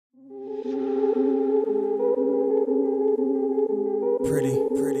Come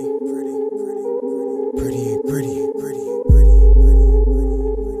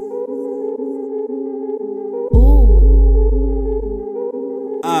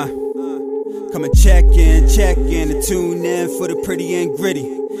and check in and tune in for the pretty and gritty.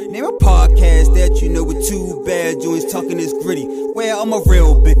 Name a podcast that you know with two bad joints talking this gritty. Where all my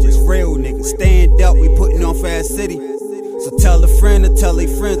real bitches, real niggas, stand up, we putting on Fast City. So tell a friend to tell a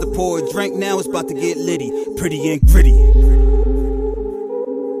friend to pour a drink, now it's about to get litty. Pretty and gritty.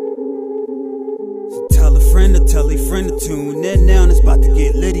 So tell a friend to tell a friend to tune in now, and it's about to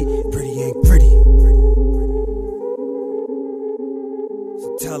get litty. Pretty and gritty.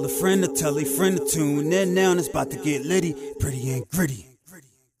 Tell a friend to tune in now, and it's about to get litty, pretty and gritty.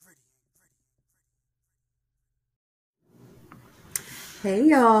 Hey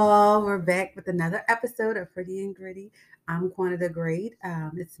y'all, we're back with another episode of Pretty and Gritty. I'm Quanta the Great.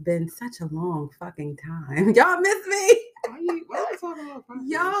 It's been such a long fucking time. Y'all miss me? Why you talking about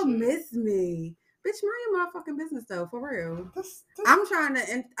Y'all miss me. Bitch, mind your motherfucking business though, for real. I'm trying to,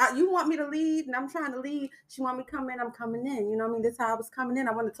 and you want me to lead, and I'm trying to lead. She want me to come in, I'm coming in. You know what I mean? This is how I was coming in.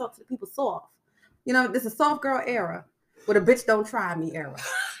 I want to talk to the people soft. You know, this is soft girl era, with a bitch don't try me era.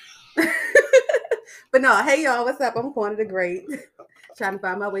 But no, hey y'all, what's up? I'm Quanta the Great. Trying to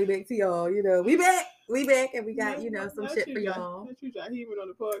find my way back to y'all. You know, we back, and we got, some shit for y'all. Not you, John Heeman on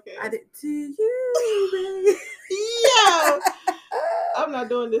the podcast. I did to you, baby. Yo! I'm not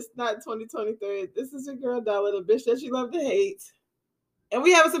doing this, not 2023. This is your girl, Dollar, the bitch that you love to hate. And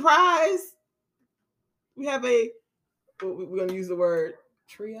we have a surprise. We have we're going to use the word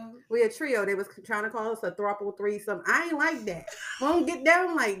trio. We a trio. They was trying to call us a throuple threesome. I ain't like that. We don't get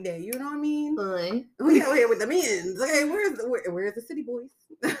down like that. You know what I mean? We out here with the men's. Okay, where's the city boys?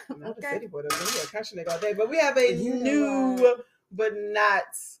 Not the city boys. We're a country nigga all day. But we have a new, but not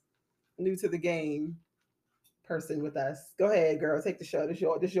new to the game person with us. Go ahead, girl. Take the show. This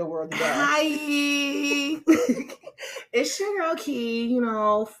your world today. Hi. It's your girl Key,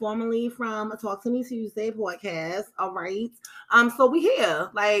 formerly from a Talk to Me Tuesday podcast. All right. So we here,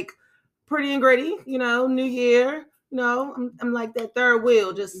 like pretty and gritty, new year. I'm like that third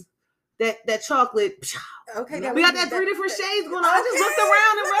wheel, just that chocolate. Okay. We got that 3 different shades going on. I just looked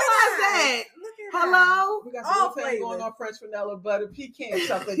around and realized that. Hello. We got some things going on: French vanilla, butter, pecan,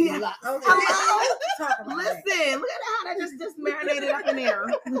 chocolate, deluxe. Hello. Listen, look at how that just marinated up in there.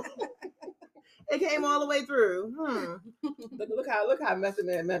 It came all the way through. Look how Method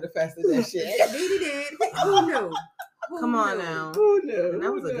Man manifested that shit. He did. Who knew? Come on now. Who knew? And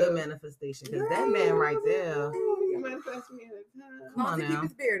that was a good manifestation because that man right there. He manifested me at a time. Come on now. Keep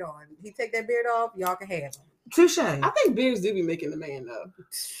his beard on. He take that beard off, y'all can have him. Touche. I think beards do be making the man though.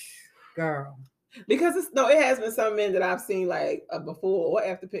 Girl. Because it has been some men that I've seen like a before or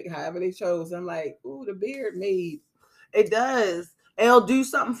after pick, however they chose. I'm like, ooh, the beard made. It does. It'll do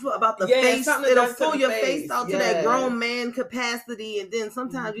something about the face. It'll fill your face out to that grown man capacity, and then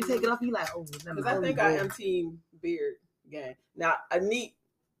sometimes you take it off, you like, oh. Because I think I am team beard gang. Now a neat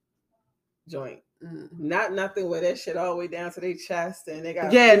joint, not nothing with that shit all the way down to their chest, and they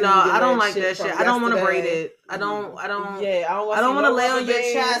got. Yeah, no, I don't like that shit. I don't want to braid it. I don't. Yeah, I don't want to lay on your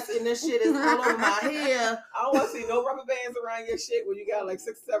chest and this shit is all over my hair. I don't want to see no rubber bands around your shit when you got like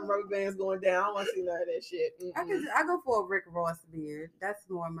 6 or 7 rubber bands going down. I don't want to see none of that shit. I go for a Rick Ross beard. That's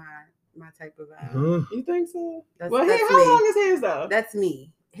more my type of vibe. You think so? That's how long is his though? That's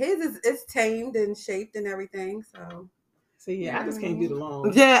me. His is tamed and shaped and everything. So I just can't do the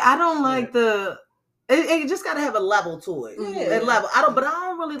long. Yeah, I don't like the. It just got to have a level to it. Yeah. A level. I don't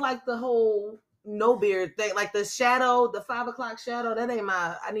really like the whole no beard thing. Like the shadow, the 5 o'clock shadow. That ain't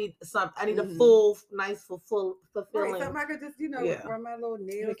my. I need a full, nice, fulfilling. Right, something I could just run my little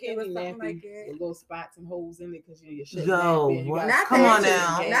nails can't or be something nappy like that. with little spots and holes in it because your shit. Not come on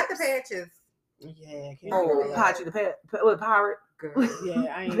now. Not the patches. Yeah. Patchy the pirate. Girl.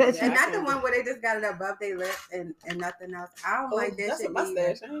 Yeah, I ain't. And not the one where they just got it above their lip and nothing else. I don't like that that's shit. A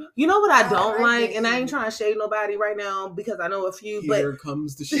mustache. You know what I don't like, and I ain't trying to shade nobody right now because I know a few. Here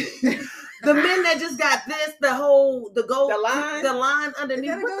comes the shit. The men that just got this, the gold, the line underneath.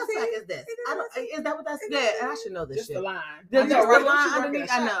 What the fuck is this? Is that what that's? Yeah, and I should know this just shit. The line. The line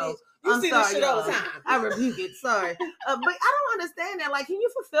underneath. I know. You I'm see sorry, this shit all the time. I rebuke it. Sorry, but I don't understand that. Like, can you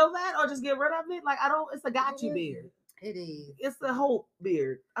fulfill that or just get rid of it? Like, I don't. It's a got you beard. It is. It's the whole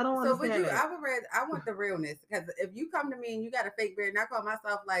beard. I don't understand that. I want the realness because if you come to me and you got a fake beard, and I call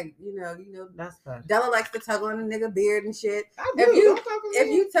myself like, that's fine. Della likes to tug on a nigga beard and shit. I do. If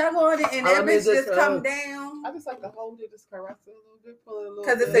you tug on it and that bitch just come down, I just like to hold it, just caress it a little bit, pull it a little.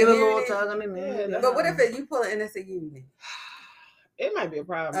 Because it's a little tug on it. Yeah, but what if you pull it and it's a unit? It might be a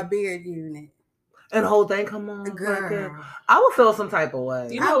problem. A beard unit. And the whole thing come on. Girl. I would feel some type of way.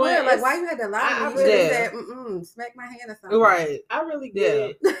 You know what? Would. Like, why you had to lie to me? I You should have really- said, smack my hand or something. Right. I really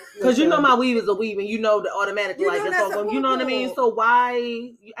did. Because you know my weave is a weave, and you know that automatically, You like, know that's that's all. a You know what I mean? poo-poo. So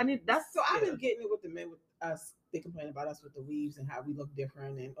why? I need that's. So I've been getting it with the men with us. They complain about us with the weaves and how we look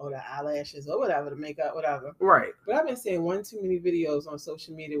different and or the eyelashes or whatever, the makeup, whatever. Right. But I've been seeing one too many videos on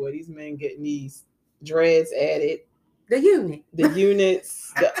social media where these men getting these dreads added, The unit. the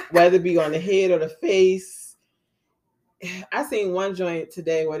units, whether it be on the head or the face. I seen one joint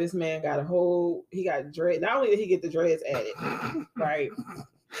today where this man got he got dread. Not only did he get the dreads added, right?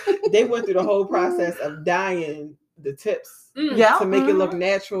 They went through the whole process of dyeing the tips Yeah. to make it look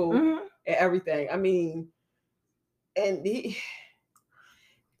natural Mhm. and everything. I mean, and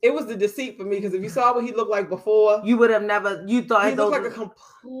it was the deceit for me because if you saw what he looked like before, You would have never. You thought he looked like a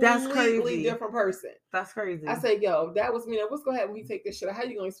completely That's crazy. different person. That's crazy. I say, yo, that was me. Now, what's gonna happen when he take this shit out? How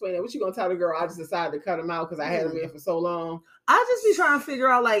you gonna explain that? What you gonna tell the girl? I just decided to cut him out because I had him in for so long. I just be trying to figure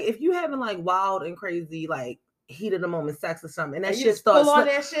out, like, if you having like wild and crazy, like heat of the moment sex or something, and that And you shit just pull starts. on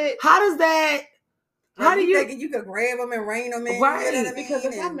that shit. How does that? How do you? thinking you could grab them and rein them in? Right, You know what I Because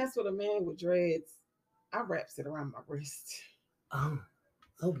mean? if I mess with a man with dreads, I wraps it around my wrist.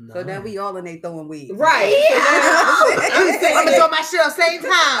 Oh no. So then we all in there throwing weeds. Right. I'm gonna throw my shit at the same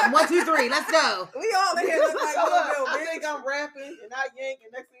time. 1, 2, 3. Let's go. We all in here look like So little look, Bill, I bitch. think I'm rapping and I yank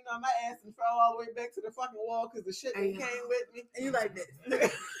and next thing you know my ass and fell all the way back to the fucking wall because the shit that Hey. came with me. And you like this.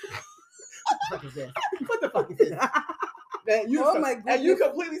 What the fuck is this? What the fuck is this? Man, Oh my and you goodness.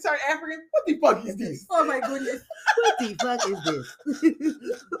 completely turn African? What the fuck is this? Oh my goodness. What the fuck is this?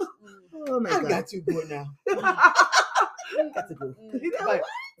 Oh my I god. got too good now. That's a good.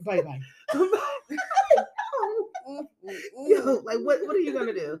 Bye bye. Yo, like what are you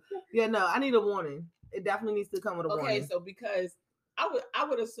gonna do? Yeah, no, I need a warning. It definitely needs to come with a Okay, warning. so because I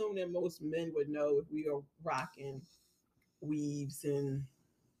would assume that most men would know if we are rocking weaves and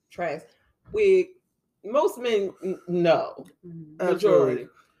trash. Most men know. Majority. Absolutely.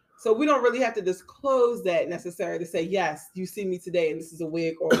 So we don't really have to disclose that necessarily to say, yes, you see me today and this is a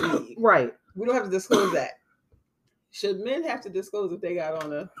wig or a weave. Right. We don't have to disclose that. Should men have to disclose if they got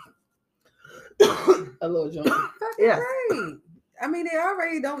on a little joint? Fucking Yes. great. I mean, they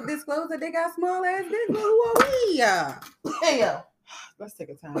already don't disclose that they got small ass dicks. Well, who are we? Hey yo. Let's take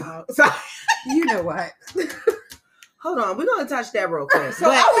a time out. You know what? Hold on, we're gonna touch that real quick. So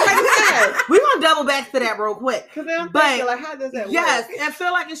I was like, yeah. we're gonna double back to that real quick. Because then I'm But, thinking, like, how does that Yes, work? I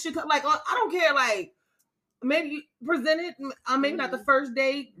feel like it should come. Like, I don't care. Like, maybe present it. Maybe not the first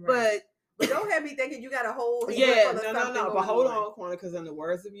date, Right. But don't have me thinking you got a whole hand Yeah, full of no. something But going hold on, Corner, because in the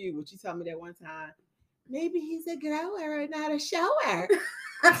words of you, what you told me that one time, maybe he's a grower, not a shower. Is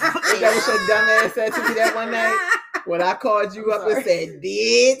that what your dumb ass said to me that one night? When I called you up and said,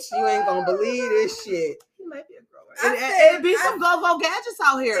 bitch, you ain't gonna believe this shit. He might be a grower. I It be said- some go-go gadgets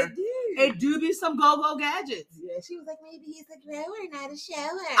out here. It did. It do be some go-go gadgets. Yeah, she was like, maybe he's a grower, not a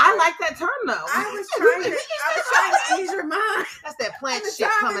shower. I like that term though. I was trying to ease your mind. That's that plant The shit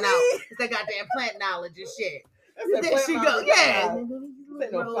time coming it out. is. It's that goddamn plant knowledge and shit. That's There she go. Yeah.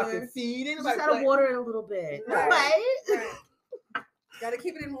 Ain't no fucking seed. Ain't Just nobody gotta plant- water it a little bit. Right. Right. Got to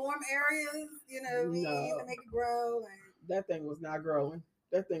keep it in warm areas, you know, No. to make it grow. Like, That thing was not growing.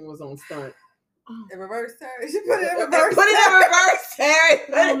 That thing was on stunt. in reverse turn. She put it in reverse. Put it in reverse, Terry.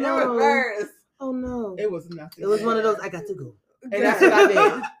 Put it in no. reverse. Oh no. It was nothing. It was one of those. I got to go. And that's what I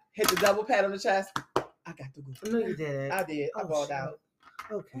did. Hit the double pat on the chest. I got to go. No, you didn't. I did. I Oh, balled shit. out.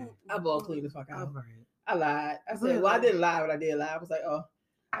 Okay. I balled clean the fuck All out. right. I lied. I said, well, I didn't lie, but I did lie. I was like, oh,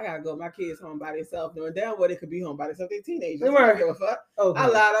 I gotta go. My kids home by themselves. Knowing damn well they could be home by themselves. They teenagers. They I don't were. give a fuck. Okay. I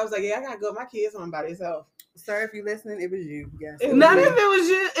lied. I was like, yeah, I gotta go. My kids home by themselves. Sir, if you're listening, it was you. Yes. It was None me. of it was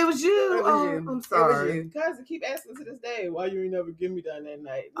you. It was you. It was Oh, you. I'm It was sorry. you. Guys, they keep asking to this day, why you ain't never give me that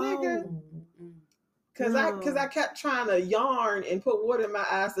night, nigga? Oh. Cause No. I kept trying to yarn and put water in my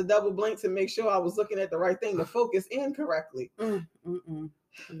eyes to double blink to make sure I was looking at the right thing to focus in correctly.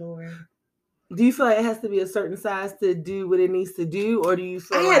 Lord. Do you feel like it has to be a certain size to do what it needs to do, or do you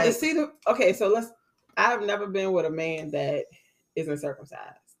feel I like had to see the okay. So I've never been with a man that isn't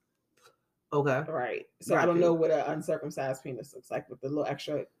circumcised. okay? Right. So I don't know what an uncircumcised penis looks like with the little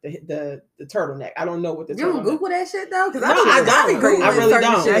extra the turtleneck. I don't know what the You don't turtleneck. Google that shit though? Because No, I don't. I really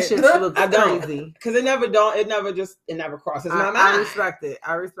don't. That shit looks I don't. crazy. Because it never crosses my mind. I respect it.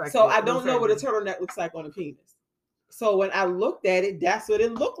 I respect it. So I don't Most know what a certainly. turtleneck looks like on a penis. So when I looked at it, that's what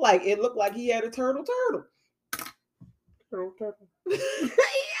it looked like. It looked like he had a turtle.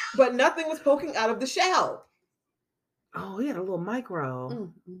 But nothing was poking out of the shell. Oh, he had a little micro.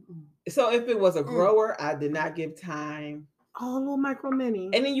 So if it was a grower, I did not give time Oh, a little micro mini.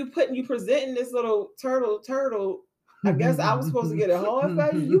 And then you presenting this little turtle. I guess I was supposed to get it hard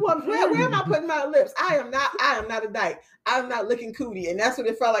for you. You want where am I putting my lips? I am not a dyke. I'm not licking cootie, and that's what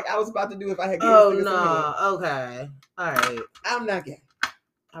it felt like I was about to do if I had. Oh no, okay, all right. I'm not gay.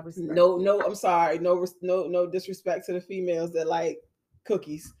 No, I'm sorry. No disrespect to the females that like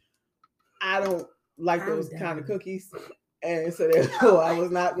cookies. I don't like those kind of cookies, and so therefore I was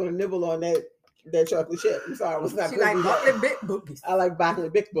not going to nibble on that chocolate chip. I'm sorry, I was not. She like chocolate big bookies. I like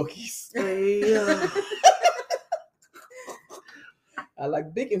chocolate big bookies. I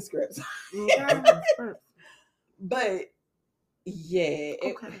like bacon scripts. But yeah,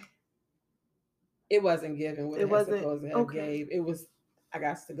 it wasn't given what it was supposed to have gave. It was, I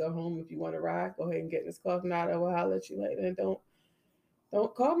got to go home. If you want to ride, go ahead and get this cough. Not over. I'll let you later. And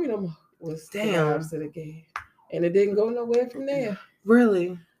don't call me no more. Was the vibes that it gave. And it didn't go nowhere from there.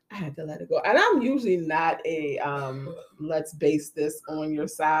 Really? I had to let it go. And I'm usually not a let's base this on your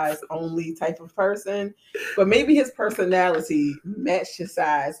size only type of person. But maybe his personality matched his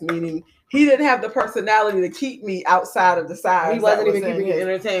size, meaning he didn't have the personality to keep me outside of the size. He wasn't even keeping you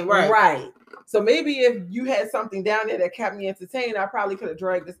entertained. Right. So maybe if you had something down there that kept me entertained, I probably could have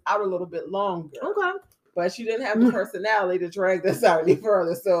dragged this out a little bit longer. Okay. But she didn't have the personality to drag this out any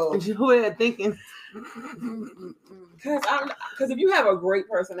further. So you were thinking. Because if you have a great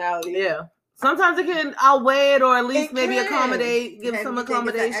personality, yeah, sometimes it can outweigh it or at least maybe accommodate, give some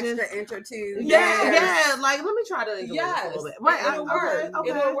accommodation. Extra inch or two. Yeah. Like let me try to a little bit. Right, it'll work. Okay.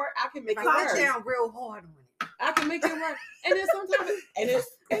 It'll work. I can make it work. Down real hard on it. I can make it work. And then sometimes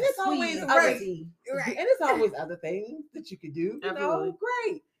it's always and it's always other things that you could do. You know,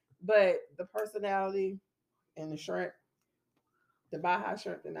 great. But the personality and the shrimp, the Baja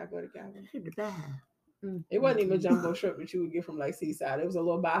shrimp did not go together. It wasn't even a jumbo shrimp that you would get from like Seaside. It was a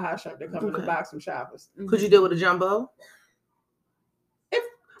little Baja shrimp that come in the box from Shoppers. Could you deal with a jumbo?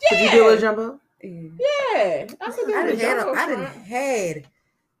 Could you deal with a jumbo? Yeah. I done had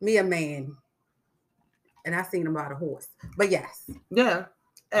me a man. And I seen him by the horse. But yes. Yeah.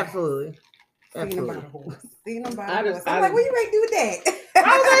 Absolutely. Seen him by the horse. I'm like, what you make do with that?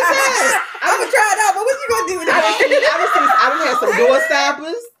 I was like, I'm gonna try it out, but what you gonna do with that? I done had some door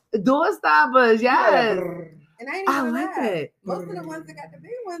stoppers. Door stoppers, yes. And I like that. Most of the ones that got the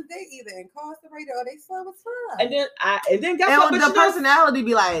big ones, they either incarcerated or they slow as fuck. And then the personality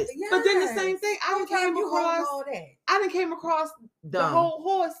be like, but then the same thing. I done came across the whole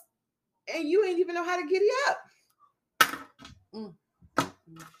horse, and you ain't even know how to giddy up.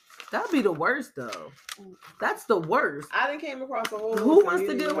 That'd be the worst, though. That's the worst. I done came across a whole. Who wants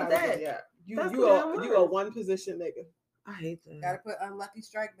to deal with that? Yeah, you are one position nigga. I hate that. Gotta put unlucky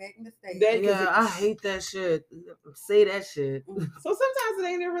strike back in the state. I hate that shit. Say that shit. So sometimes it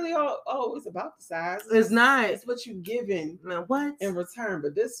ain't really always about the size. It's not. It's what you giving. What in return?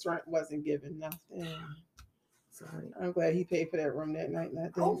 But this strength wasn't given nothing. Sorry. I'm glad he paid for that room that night,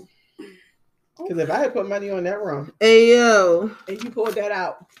 not that. Because if I had put money on that room, hey yo, and you pulled that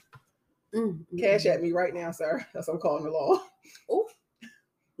out, cash at me right now, sir. That's what I'm calling the law. Oh,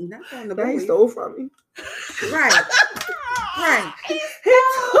 not on the boy. He stole from me. Right. Right. He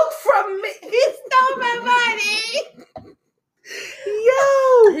took from me. He stole my money.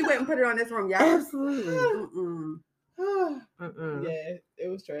 Yo. He went and put it on this room, y'all. Absolutely. Yeah, it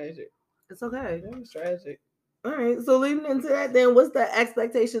was tragic. It's okay. It was tragic. All right. So leading into that, then what's the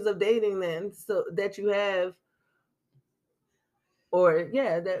expectations of dating then? So that you have, or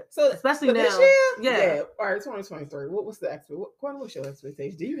especially now. This year? Yeah. All right, 2023. What's the what's your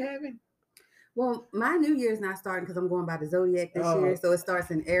expectation? Do you have it? Well, my New Year's not starting because I'm going by the Zodiac this year, so it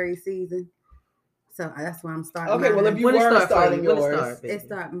starts in Aries season. So that's why I'm starting. Okay, well, if you were starting yours, it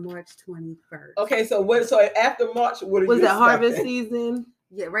starts March 21st. Okay, so after March, what was that harvest season?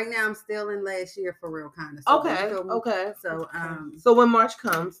 Yeah, right now I'm still in last year for real, kind of. So okay. So when March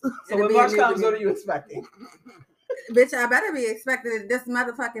comes, what are you expecting? Bitch, I better be expecting this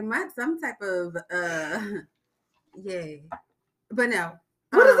motherfucking month some type of yeah, but no.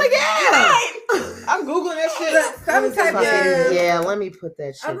 What is it? I'm googling that shit. Some type of let me put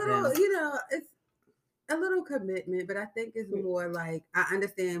that shit a little, down. It's a little commitment, but I think it's more like I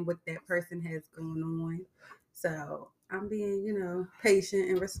understand what that person has going on, so I'm being, patient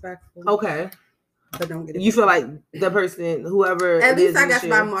and respectful. Okay. But don't get it. You feel like the person, whoever. At least I guess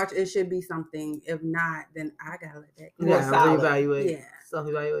by March it should be something. If not, then I gotta let that go. Reevaluate. Yeah.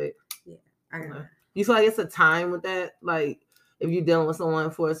 Self-evaluate. Yeah. I gotta. You feel like it's a time with that? Like if you're dealing with someone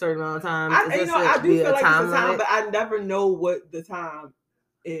for a certain amount of time, I do feel like it's a time, but I never know what the time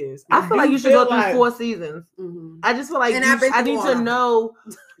is. I feel like you should go through 4 seasons. Mm-hmm. I just feel like I need to know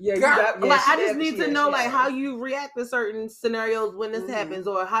Yeah, I just need to know like how you react to certain scenarios when this happens,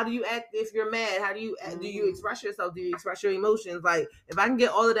 or how do you act if you're mad? How do you do you express yourself? Do you express your emotions? Like if I can get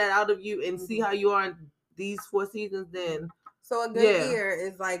all of that out of you and see how you are in these 4 seasons, then so a good year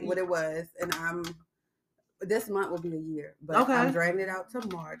is like what it was, and this month will be a year, but I'm dragging it out to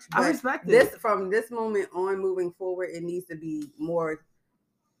March. But I respect it. From this moment on, moving forward, it needs to be more,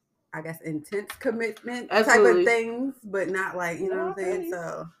 I guess, intense commitment type of things, but not like, you know what I'm saying?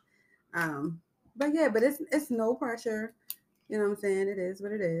 So, but yeah, but it's no pressure. You know what I'm saying? It is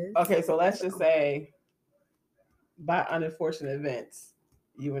what it is. Okay, so let's just say by unfortunate events,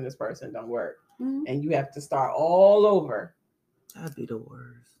 you and this person don't work, and you have to start all over. That'd be the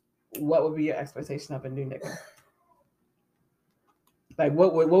worst. What would be your expectation of a new nigga? Like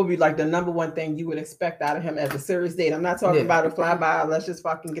what would be like the number one thing you would expect out of him as a serious date? I'm not talking about a flyby. Let's just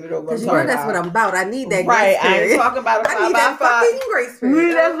fucking get it over. Because you know that's what I'm about. I need that right. Grace period. I ain't talking about a flyby. I need that fucking grace period.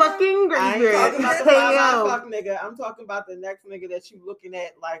 Need that fucking grace period. I ain't talking about the flyby fuck nigga. I'm talking about the next nigga that you looking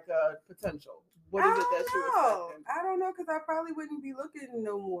at like a potential. What is it that you expecting? I don't know, because I probably wouldn't be looking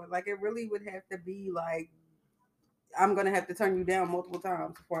no more. Like it really would have to be like I'm gonna have to turn you down multiple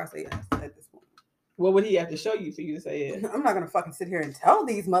times before I say yes at this point. What would he have to show you for you to say yes? I'm not gonna fucking sit here and tell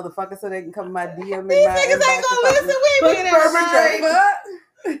these motherfuckers so they can come in my DM. These niggas ain't gonna listen. We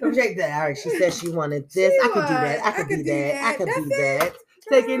ain't Project that. All right, she said she wanted this. I could do that. I could do that. I could do that.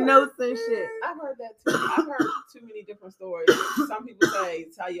 Taking notes and shit. I've heard that too. I've heard too many different stories. Some people say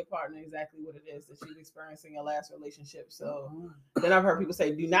tell your partner exactly what it is that you're experiencing in your last relationship. So then I've heard people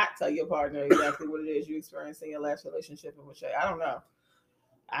say do not tell your partner exactly what it is you're experiencing in your last relationship. And which I don't know.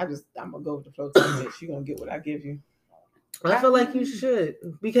 I'm gonna go with the flow type bitch. You're gonna get what I give you. I feel like you should,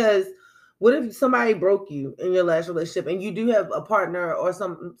 because what if somebody broke you in your last relationship and you do have a partner or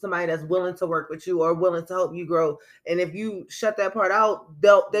somebody that's willing to work with you or willing to help you grow, and if you shut that part out,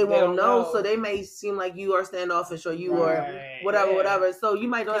 they won't know. So they may seem like you are standoffish or you are whatever. So you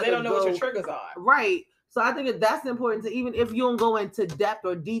might not. They don't know what your triggers are. Right. So I think that's important to, even if you don't go into depth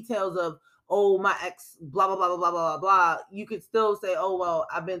or details of, oh, my ex, blah, blah, blah, blah, blah, blah, blah, you could still say, oh, well,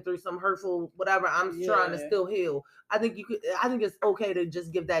 I've been through some hurtful, whatever. I'm trying to still heal. I think it's okay to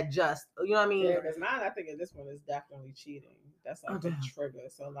just give that you know what I mean? Yeah, because mine, I think in this one is definitely cheating. That's like a trigger.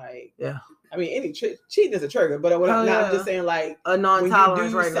 So like, yeah. I mean, any cheating is a trigger, but I'm just saying like a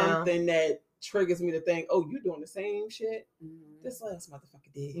non-tolerance when you do something that triggers me to think, oh, you doing the same shit this last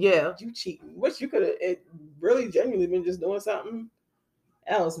motherfucker did. Yeah. You cheating. Which you could have really genuinely been just doing something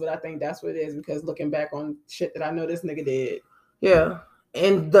else, but I think that's what it is, because looking back on shit that I know this nigga did. Yeah.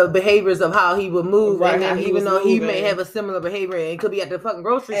 And the behaviors of how he would move, right, and even though he may have a similar behavior, and it could be at the fucking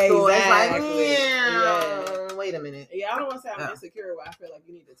grocery store. It's like, wait a minute. Yeah, I don't want to say I'm insecure, but I feel like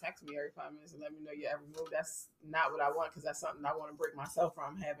you need to text me every 5 minutes and let me know your every move. That's not what I want, because that's something I want to break myself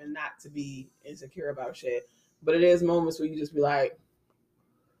from, having not to be insecure about shit. But it is moments where you just be like,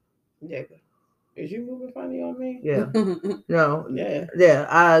 nigga, is you moving funny on me? Yeah. No. Yeah. Yeah.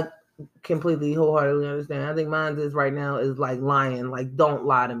 I completely wholeheartedly understand. I think mine is right now is like lying. Like, don't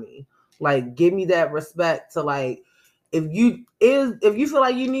lie to me. Like, give me that respect to like, if you feel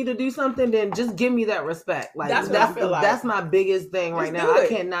like you need to do something, then just give me that respect. Like that's my biggest thing right now. I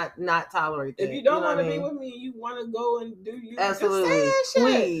cannot not tolerate that. If you don't want to be with me, you want to go and do you. Absolutely. Just say that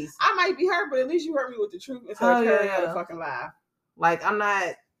shit. Please. I might be hurt, but at least you hurt me with the truth instead of carrying out a fucking lie. Like, I'm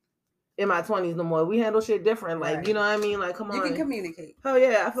not in my 20s no more. We handle shit different. Like, you know what I mean? Like, come on. You can communicate. Oh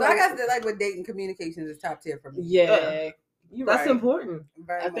yeah. I guess that, like with dating, communications is top tier for me. Yeah. That's important.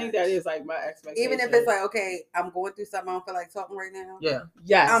 I think that is like my expectation. Even if it's like, okay, I'm going through something, I don't feel like talking right now. Yeah.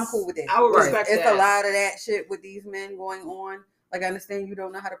 Yes. I'm cool with it. I would respect that. It's a lot of that shit with these men going on. Like, I understand you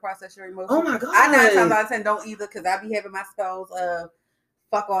don't know how to process your emotions. Oh my God. I 9 times out of 10 don't either, because I be having my spells of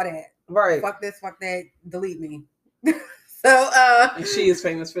fuck all that. Right. Fuck this, fuck that, delete me. And she is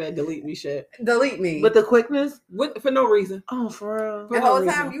famous for that delete me shit. Delete me. But the quickness? For no reason. Oh, for real. The whole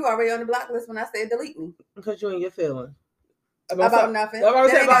time you already on the block list when I said delete me. Because you ain't your feelings. About nothing. That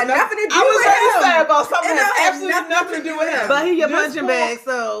ain't got nothing to do with him. I was going to say about something that has absolutely nothing to do with him. But he your punching bag,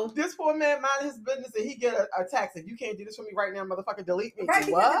 so. This poor man mind his business and he get a text. If you can't do this for me right now, motherfucker, delete me. Right,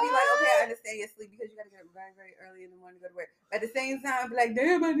 because it'd be like, okay, I understand you're asleep because you got to get up very, very early in the morning to go to work. But at the same time, be like,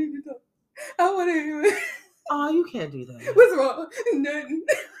 damn, I need to talk. I want to hear it. Oh, you can't do that. What's wrong? Nothing.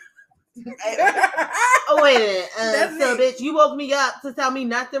 Oh, wait a minute. So, bitch, you woke me up to tell me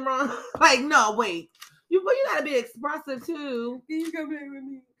nothing wrong? Like, no, wait. You gotta be expressive too. Can you come here with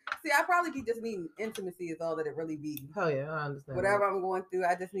me? See, I probably be just needing intimacy is all that it really be. Hell yeah, I understand. Whatever I'm going through,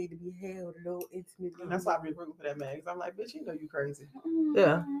 I just need to be held a little intimately. And that's why I be rooting for that man. Because I'm like, bitch, you know you crazy.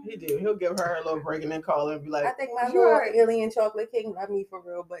 Yeah. He do. He'll give her a little break and then call her and be like, I think my "You little right." alien chocolate king love me for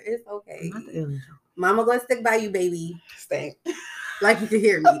real, but it's okay. Not the alien. Mama gonna stick by you, baby. Stink. Like you can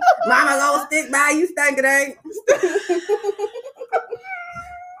hear me. Mama gonna stick by you, stank it ain't.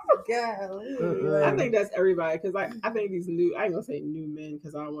 Golly. I think that's everybody because I think these new, I ain't gonna say new men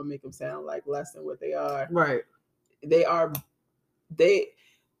because I don't want to make them sound like less than what they are. Right. I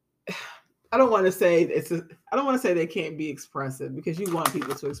don't want to say I don't want to say they can't be expressive because you want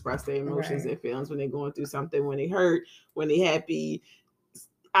people to express their emotions, their feelings when they're going through something, when they hurt, when they happy.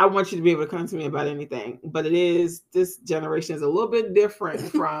 I want you to be able to come to me about anything, but this generation is a little bit different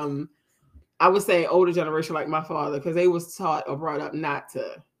from, I would say, older generation like my father, because they was taught or brought up not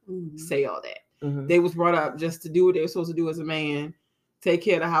to say all that. Mm-hmm. They was brought up just to do what they were supposed to do as a man, take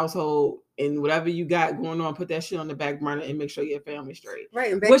care of the household, and whatever you got going on, put that shit on the back burner and make sure your family's straight.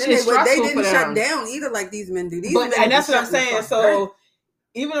 Right, and which is stressful they didn't for them. shut down either like these men do. And that's what I'm saying. So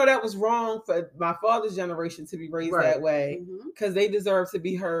even though that was wrong for my father's generation to be raised that way, because they deserve to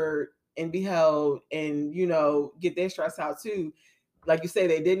be heard and be held and, get their stress out too. Like you say,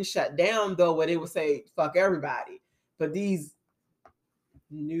 they didn't shut down though, where they would say, fuck everybody. But these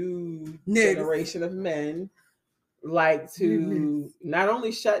new generation of men like to not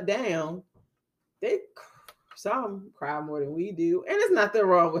only shut down, some cry more than we do. And there's nothing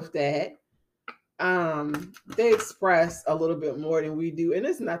wrong with that. They express a little bit more than we do, and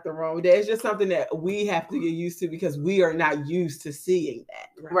there's nothing wrong with that. It's just something that we have to get used to because we are not used to seeing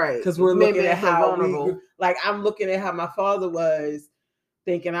that, right? Because we're looking at how I'm looking at how my father was,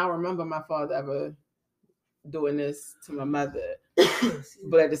 thinking I remember my father ever doing this to my mother,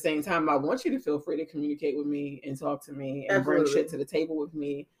 but at the same time, I want you to feel free to communicate with me and talk to me and bring shit to the table with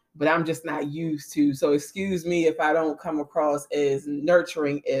me. But I'm just not used to. So excuse me if I don't come across as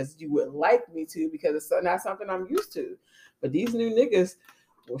nurturing as you would like me to, because it's not something I'm used to. But these new niggas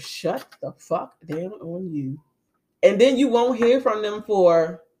will shut the fuck down on you. And then you won't hear from them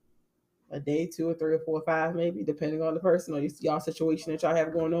for a day, 2 or 3 or 4 or 5, maybe, depending on the person or y'all situation that y'all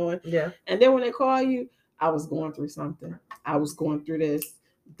have going on. Yeah. And then when they call you, I was going through something. I was going through this.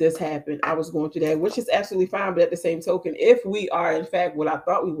 This happened. I was going through that, which is absolutely fine. But at the same token, if we are in fact what I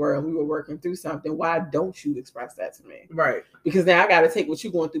thought we were and we were working through something, why don't you express that to me? Right. Because now I got to take what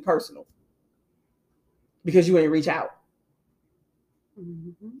you're going through personal because you ain't reach out.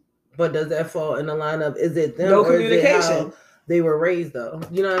 Mm-hmm. But does that fall in the line of, is it them no or communication? Is it how they were raised though?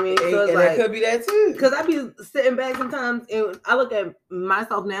 You know what I mean? So and that could be that too. Because I be sitting back sometimes and I look at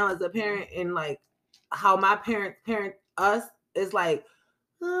myself now as a parent and like how my parents parent us is like,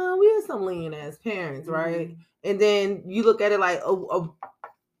 we had some lenient ass parents, right? And then you look at it like,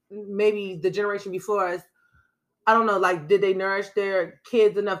 maybe the generation before us, I don't know, like, did they nourish their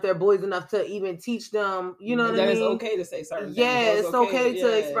kids enough, their boys enough to even teach them, you know what I mean? That it's okay to say certain things. Yeah, it's okay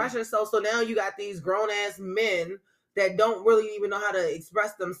to express yourself. So now you got these grown ass men that don't really even know how to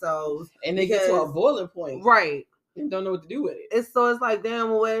express themselves. And they get to a boiling point. Right. And don't know what to do with it. It's like,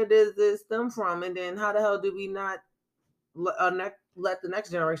 damn, where does this stem from? And then how the hell do we not let the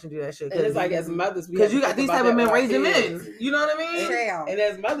next generation do that shit? And it's like, as mothers, because you got these type of men raising men. You know what I mean? And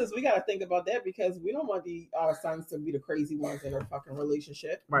as mothers, we got to think about that because we don't want our sons to be the crazy ones in their fucking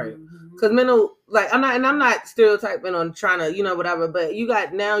relationship, right? Because men will, like, I'm not stereotyping on trying to, whatever. But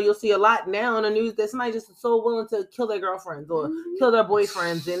you'll see a lot now in the news that somebody just is so willing to kill their girlfriends or kill their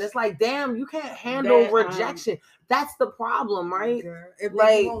boyfriends, and it's like, damn, you can't handle rejection. That's the problem, right? If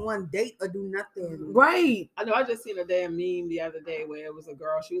they want one date or do nothing. Right. I know I just seen a damn meme the other day where it was a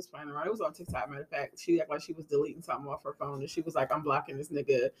girl, she was playing around. It was on TikTok, matter of fact. She acted like she was deleting something off her phone. And she was like, I'm blocking this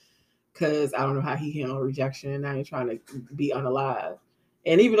nigga because I don't know how he handled rejection and I ain't trying to be unalive.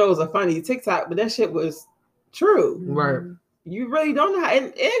 And even though it was a funny TikTok, but that shit was true. Right. You really don't know how,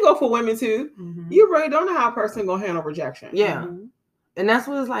 and it go for women too. You really don't know how a person gonna handle rejection. Yeah. And that's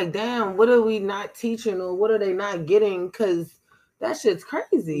what it's like, damn, what are we not teaching or what are they not getting? Because that shit's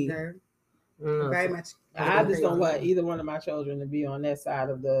crazy. Very much. I just don't want either one of my children to be on that side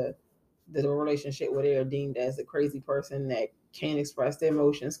of the relationship where they're deemed as a crazy person that can't express their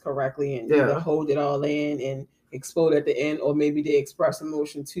emotions correctly and either hold it all in and explode at the end, or maybe they express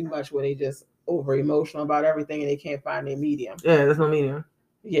emotion too much where they just over emotional about everything and they can't find their medium. Yeah, there's no medium.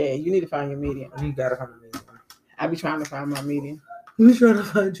 Yeah, you need to find your medium. You gotta find a medium. I be trying to find my medium. You trying to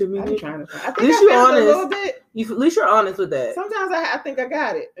find your medium? I be trying to find. I think I found it a little bit. At least you're honest with that. Sometimes I think I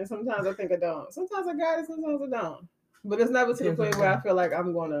got it, and sometimes I think I don't. Sometimes I got it, sometimes I don't. But it's never to the point where I feel like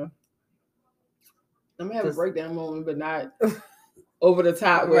I'm gonna have a breakdown moment, but not over the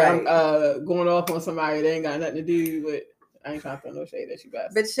top where Right. I'm going off on somebody that ain't got nothing to do with. I ain't trying to throw no shade at you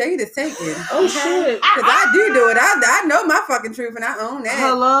guys. But shade is taken. Oh shit! Because I do it. I know my fucking truth and I own that.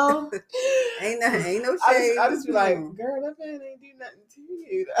 Hello? ain't no shade. I just be like, girl, that man ain't do nothing to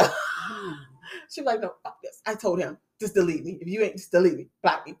you. She be like, no, fuck this. I told him, just delete me. If you ain't, just delete me.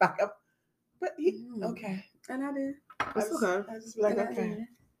 Block me. Back up. But he, okay. And I did. It's okay. I just be like, okay.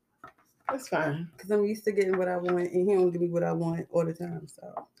 That's fine. Because I'm used to getting what I want and he don't give me what I want all the time.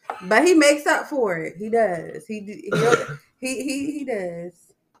 So, but he makes up for it. He does. He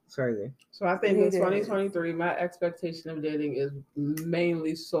does. It's crazy. So I think in 2023, my expectation of dating is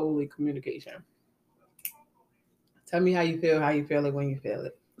mainly solely communication. Tell me how you feel it when you feel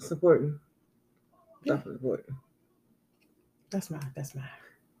it. It's important. Yeah. Definitely important. That's mine.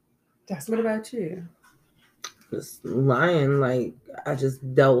 What about you? Just lying, like I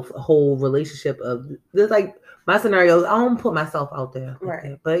just dealt with a whole relationship of this, like my scenarios. I don't put myself out there, like right?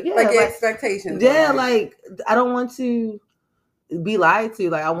 that. But yeah, like your expectations. Yeah, like I don't want to be lied to.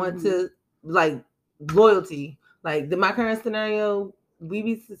 Like I want to like loyalty. Like my current scenario, we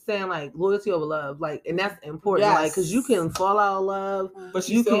be saying like loyalty over love, like, and that's important, like because you can fall out of love, but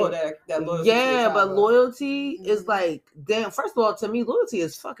you still that loyalty. Yeah, but loyalty is like damn. First of all, to me, loyalty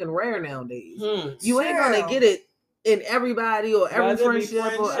is fucking rare nowadays. You ain't gonna get it in everybody or every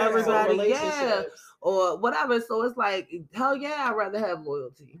friendship or everybody, or whatever. So it's like hell yeah, I'd rather have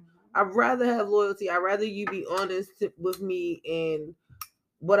loyalty. I'd rather you be honest with me and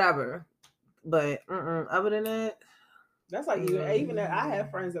whatever. But other than that. That's like even I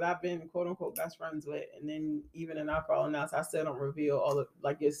have friends that I've been quote unquote best friends with, and then even in our falling outs, I still don't reveal all of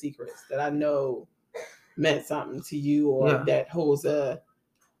like your secrets that I know meant something to you or that holds a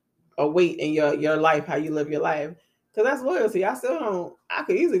weight in your life, how you live your life. Because that's loyalty. I still don't. I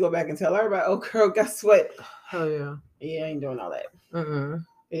could easily go back and tell everybody, "Oh, girl, guess what? Hell yeah, I ain't doing all that.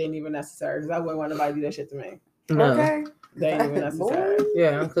 It ain't even necessary because I wouldn't want nobody to do that shit to me. No. Okay." They ain't even necessary.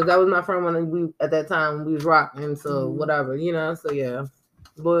 Yeah, because that was my friend when we at that time we was rocking, so whatever, so yeah,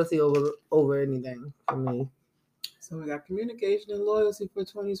 loyalty over anything for me. So we got communication and loyalty for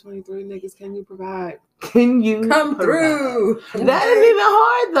 2023. Niggas, can you provide? Can you come through? That ain't even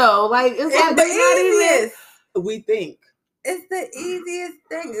hard though. Like it's like the easiest. We think it's the easiest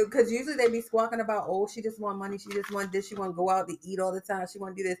thing because usually they be squawking about, oh, she just want money, she just want this, she want to go out to eat all the time, she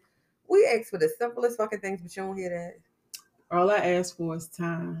want to do this. We ask for the simplest fucking things, but you don't hear that. All I ask for is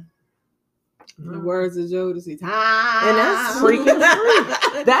time. The words of Jodeci, time. And that's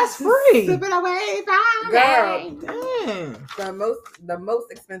freaking free. That's free. Sipping away time. Girl. Damn. The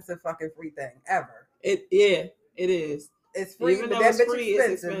most expensive fucking free thing ever. It is. It's free, even but though that it's bitch free,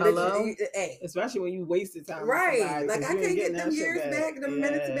 expensive. it's expensive. Hey. Especially when you wasted time. Right. Like I can't get them years back, them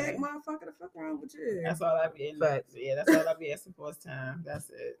minutes back, motherfucker. The fuck wrong with you? That's all I be Facts. Yeah, that's all I be asking for is time. That's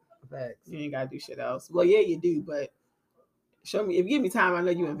it. Facts. You ain't gotta do shit else. Well, yeah, you do, but show me if you give me time, I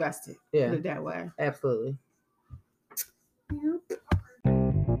know you invested. Yeah. Put it that way. Absolutely.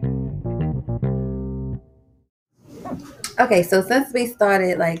 Okay, so since we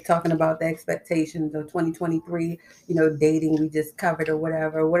started like talking about the expectations of 2023, dating we just covered or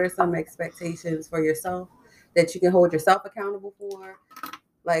whatever, what are some expectations for yourself that you can hold yourself accountable for?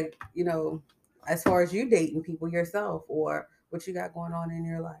 Like, as far as you dating people yourself or what you got going on in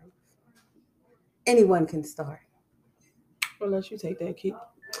your life. Anyone can start. Unless you take that key.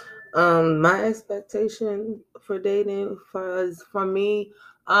 My expectation for dating for me,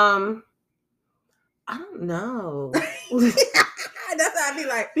 I don't know. That's how I be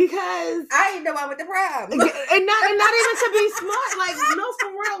like, because I ain't the one with the problem, and not even to be smart. Like no, for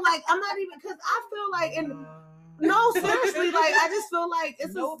real. Like I'm not even because I feel like no, seriously. Like I just feel like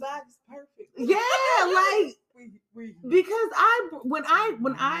it's nobody's perfect. Yeah, like because when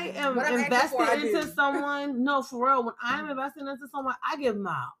I am invested into someone, no, for real. When I'm invested into someone, I give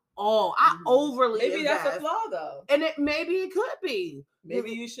my all. I overly maybe invest. that's a flaw though, and maybe it could be.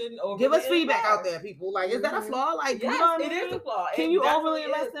 Maybe you shouldn't give us feedback out there, people. Like, is that a flaw? Like, yes, it is a flaw. Can you overly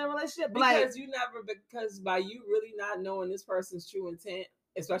invest in a relationship? Because by you really not knowing this person's true intent,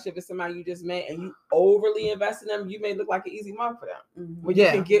 especially if it's somebody you just met and you overly invest in them, you may look like an easy mark for them. When you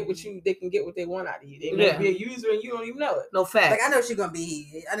can get they can get what they want out of you. They may be a user and you don't even know it. No fact. Like I know she's gonna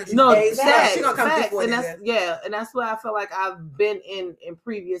be. I know she's she's gonna come through. And that's why I feel like I've been in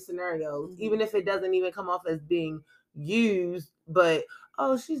previous scenarios, even if it doesn't even come off as being used, but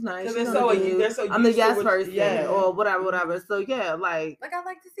she's nice. I'm the yes person, or whatever. So yeah, like I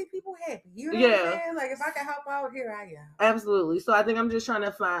like to see people happy. You know what I'm saying? Like if I can help out, here I am. Absolutely. So I think I'm just trying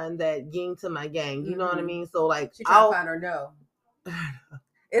to find that yin to my yang. You know what I mean? So like, she trying to find her no.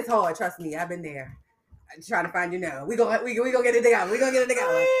 It's hard. Trust me, I've been there. I'm trying to find you now. We gonna get it together. We gonna get it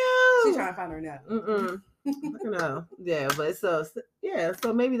together. She's trying to find her now. No, yeah, but so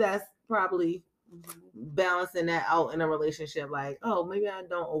maybe that's probably balancing that out in a relationship. Like, oh, maybe I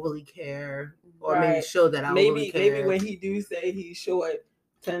don't overly care, or maybe show that I overly care. Maybe when he do say he's short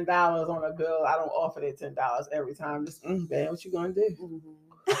 $10 on a bill, I don't offer that $10 every time. Just man, what you gonna do?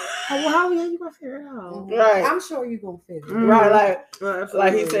 How are you gonna figure it out? Right, I'm sure you gonna figure it. Right,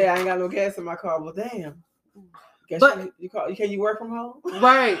 like he said, I ain't got no gas in my car. Well, damn. Can you work from home?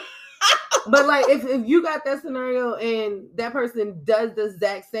 Right. But like if you got that scenario and that person does the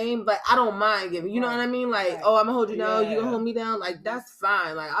exact same, like I don't mind giving, you know what I mean? Like, oh, I'm gonna hold you down, you gonna hold me down, like that's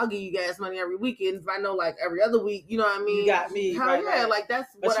fine. Like I'll give you gas money every weekend if I know like every other week, you know what I mean? You got me. Right. Like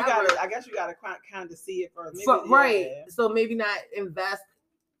that's but whatever. I guess you gotta kind of see it first. So maybe not invest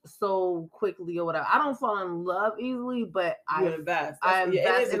so quickly or whatever. I don't fall in love easily, but I invest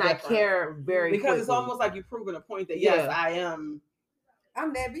and I care very because quickly. It's almost like you're proving a point that yes, I am.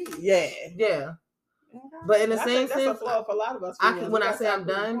 I'm that bitch. Yeah. But in the same sense, that's a flaw for a lot of us. When I say I'm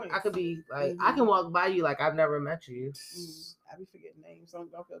done, I could be like, I can walk by you like I've never met you. I be forgetting names, so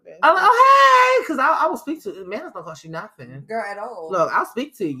don't feel bad. I'm like, oh hey, because I will speak to man. It's not cost you nothing, girl, at all. Look, I'll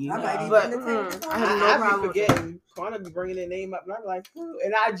speak to you. I might I have no problem forgetting. Quana be bringing their name up, and I'm like, ooh,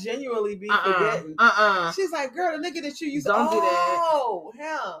 and I genuinely be forgetting. She's like, girl, the nigga that you used to do that. Oh,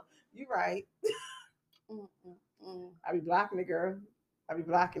 hell, you right. I be blocking it, girl. I be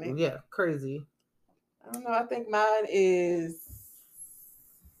blocking it. Yeah, crazy. I don't know. I think mine is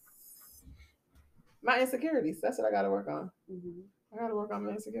my insecurities. That's what I got to work on. I got to work on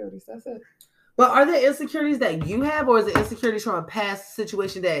my insecurities. That's it. But are there insecurities that you have, or is it insecurities from a past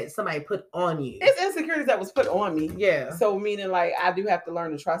situation that somebody put on you? It's insecurities that was put on me. Yeah. So meaning like I do have to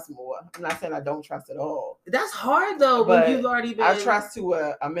learn to trust more. I'm not saying I don't trust at all. That's hard though, but when you've already been. I trust to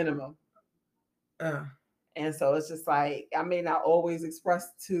a minimum. And so it's just like I may not always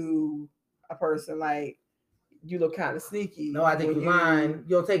express to a person like you look kind of sneaky. No, I think you're lying.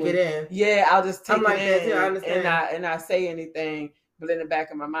 You'll take it in. Yeah, I'll just take like it in that too, I understand. and not say anything. But in the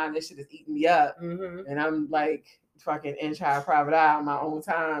back of my mind, this shit is eating me up. And I'm like fucking in child private eye on my own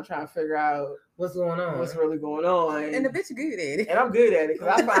time trying to figure out what's going on. What's really going on. And the bitch good at it. And I'm good at it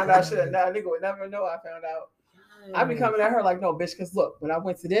because I found out shit that nigga would never know I found out. I be coming at her like, no, bitch, because look, when I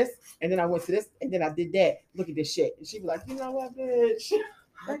went to this, and then I went to this, and then I did that. Look at this shit. And she be like, you know what, bitch?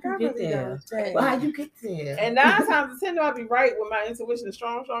 Like, I really don't. How you get there? And 9 times out of 10, I'll be right. When my intuition is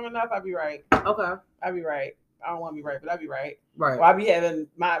strong enough, I'll be right. Okay. I'll be right. I don't want to be right, but I'll be right. Right. Well, I be having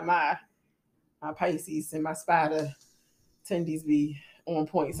my Pisces and my spider tendencies be on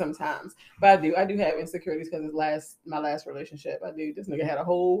point sometimes. But I do have insecurities because my last relationship. I do. This nigga had a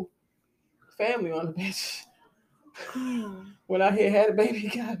whole family on the bitch. When I had a baby, he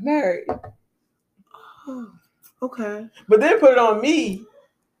got married. Okay. But then put it on me,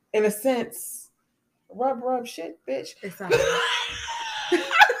 in a sense, rub shit, bitch. It's all right.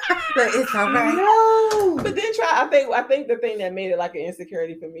 It's all right. No. But then I think the thing that made it like an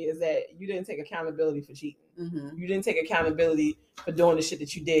insecurity for me is that you didn't take accountability for cheating. You didn't take accountability for doing the shit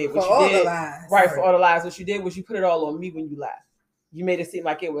that you did. For all the lies. Right, for all the lies. What you did was you put it all on me when you left. You made it seem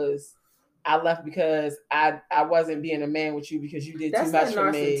like it was I left because I wasn't being a man with you because you did too much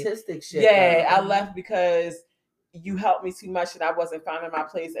for me. That's narcissistic shit. Yeah, I left because you helped me too much and I wasn't finding my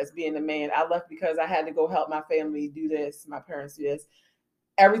place as being a man. I left because I had to go help my family do this, my parents do this.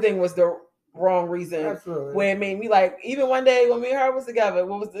 Everything was the wrong reason. Absolutely. Where it made me like, even one day when me and her was together,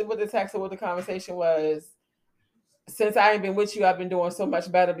 what the text or what the conversation was, since I ain't been with you, I've been doing so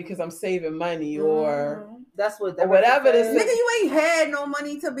much better because I'm saving money or whatever this nigga, you ain't had no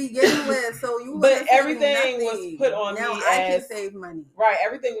money to begin with, so you. But everything was put on now me. I can save money. Right,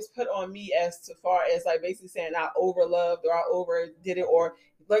 everything was put on me as far as like basically saying I overloved or I overdid it, or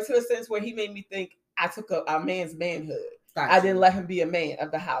like to the sense where he made me think I took a man's manhood. Gotcha. I didn't let him be a man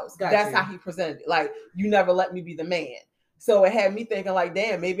of the house. Gotcha. That's how he presented it. Like, you never let me be the man. So it had me thinking like,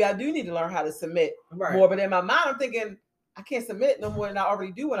 damn, maybe I do need to learn how to submit more. But in my mind, I'm thinking I can't submit no more than I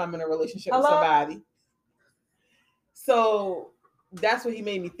already do when I'm in a relationship with somebody. So that's what he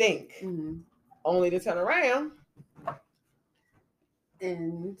made me think. Only to turn around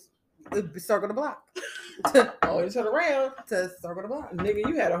and circle the block. Only to turn around to circle the block. Nigga,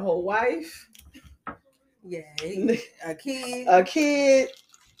 you had a whole wife. Yeah, a kid.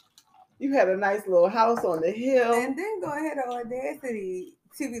 You had a nice little house on the hill. And then go ahead on audacity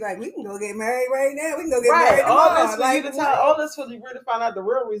to be like, we can go get married right now. We can go get married tomorrow. All this for you to find out the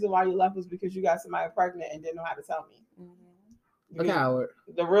real reason why you left was because you got somebody pregnant and didn't know how to tell me. A coward.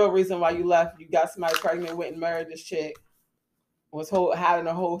 The real reason why you left, you got somebody pregnant, went and married this chick. having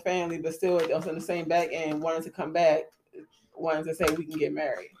a whole family, but still also in the same back end wanted to come back, wanted to say we can get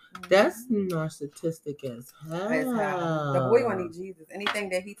married. That's narcissistic as hell. The boy gonna need Jesus. Anything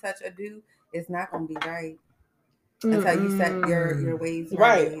that he touch or do is not gonna be right until you set your ways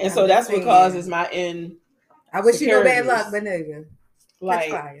right. And so that's what causes my I wish you no bad luck, but nigga,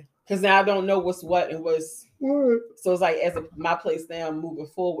 like, because now I don't know what's what and what's. So it's like my place now moving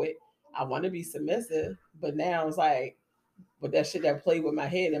forward, I want to be submissive, but now it's like, but that shit that played with my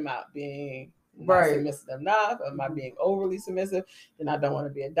head, am I being not submissive enough? Am I being overly submissive? Then I don't want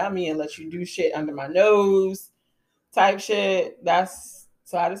to be a dummy and let you do shit under my nose, type shit.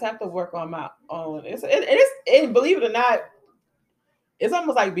 So I just have to work on my own. It's believe it or not, it's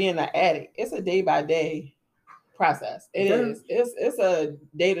almost like being an addict. It's a day by day process. It is. It's a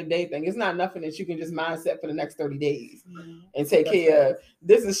day-to-day thing. It's not nothing that you can just mindset for the next 30 days and take care of.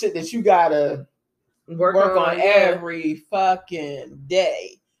 This is shit that you gotta work on every fucking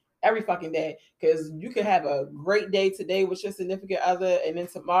day. Every fucking day. Because you can have a great day today with your significant other, and then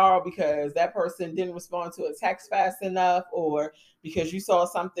tomorrow, because that person didn't respond to a text fast enough, or because you saw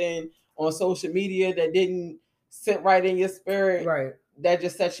something on social media that didn't sit right in your spirit, right, that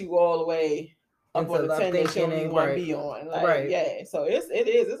just set you all the way up on the 10 that you don't even want to be on. Like, yeah. So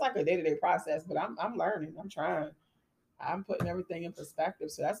it's like a day-to-day process, but I'm learning. I'm trying. I'm putting everything in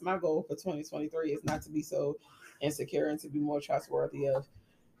perspective. So that's my goal for 2023, is not to be so insecure and to be more trustworthy of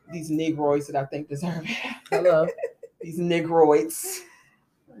these Negroids that I think deserve it. Hello. These Negroids.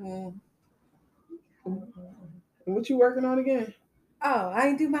 What you working on again? Oh, I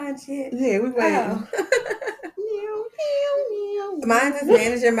ain't do mine shit. Yeah, we waiting. Mine is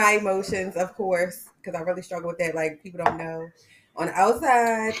managing my emotions, of course, because I really struggle with that. Like, people don't know. On the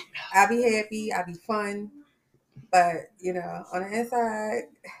outside, I be happy, I be fun, but on the inside,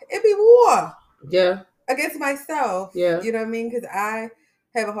 it be war. Yeah. Against myself. Yeah. You know what I mean? Because I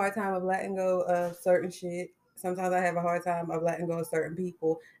have a hard time of letting go of certain shit. Sometimes I have a hard time of letting go of certain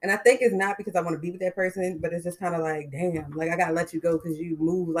people. And I think it's not because I want to be with that person, but it's just kind of like, damn, like I got to let you go because you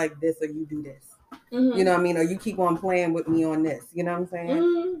move like this or you do this. Mm-hmm. You know what I mean? Or you keep on playing with me on this. You know what I'm saying?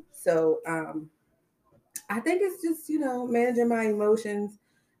 Mm-hmm. So I think it's just, managing my emotions,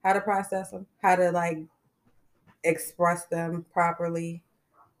 how to process them, how to like express them properly.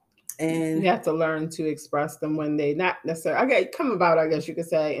 And you have to learn to express them when they not necessarily come about, I guess you could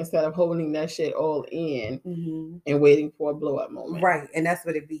say, instead of holding that shit all in and waiting for a blow up moment. Right. And that's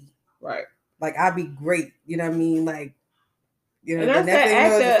what it be. Right. Like I'd be great. You know what I mean? Like, the next thing you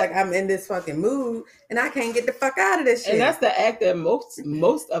know, it's like I'm in this fucking mood and I can't get the fuck out of this shit. And that's the act that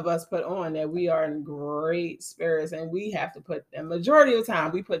most of us put on, that we are in great spirits, and we have to put the majority of the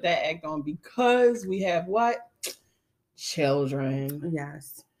time we put that act on because we have what? Children.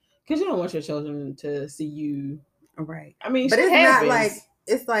 Yes. Because you don't want your children to see you. Right. I mean, but it's happens. Not like,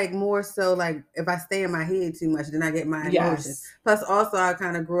 it's like more so like if I stay in my head too much, then I get my emotions. Plus also I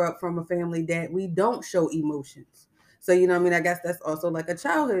kind of grew up from a family that we don't show emotions. So, you know what I mean? I guess that's also like a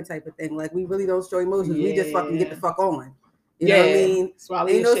childhood type of thing. Like we really don't show emotions. Yeah. We just fucking get the fuck on. You know what I mean?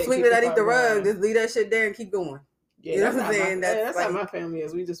 Ain't no sweeping underneath the rug. Just leave that shit there and keep going. Yeah, you know what I'm saying? That's like, how my family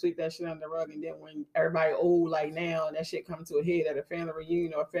is. We just sweep that shit under the rug, and then when everybody old like now, and that shit comes to a head at a family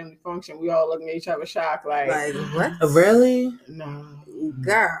reunion or a family function, we all looking at each other shocked, like what? Really? No,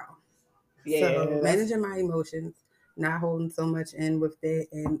 girl. Yeah. So managing my emotions, not holding so much in with it,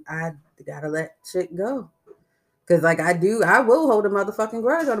 and I gotta let shit go. Cause like I will hold a motherfucking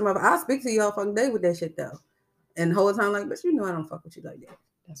grudge on the mother. I'll speak to you all fucking day with that shit though, and the whole time like, but I don't fuck with you like that.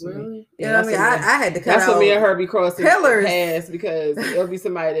 That's really? Yeah, you know what I mean? I had to cut That's out what me and her be crossing paths, because it'll be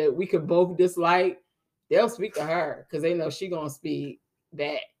somebody that we could both dislike. They'll speak to her because they know she gonna speak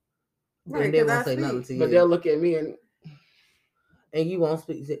back. Right, and they won't say nothing to you. But they'll look at me and you won't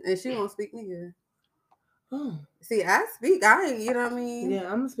speak. And she won't speak neither. Oh. See, I speak. I ain't, you know what I mean? Yeah,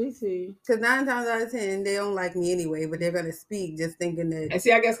 I'm gonna speak to you. Because 9 times out of 10, they don't like me anyway, but they're gonna speak just thinking that. And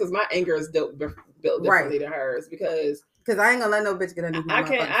see, I guess because my anger is built differently than hers, because I ain't gonna let no bitch get underneath my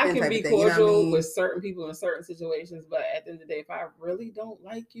fucking I can be cordial, you know what I mean? with certain people in certain situations, but at the end of the day, if I really don't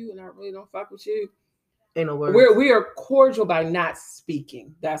like you and I really don't fuck with you, ain't no words. We are cordial by not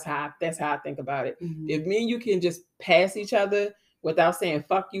speaking. That's how I think about it. Mm-hmm. If me and you can just pass each other without saying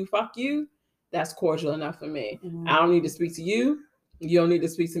fuck you, that's cordial enough for me. Mm-hmm. I don't need to speak to you. You don't need to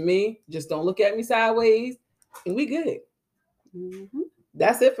speak to me. Just don't look at me sideways, and we good. Mm-hmm.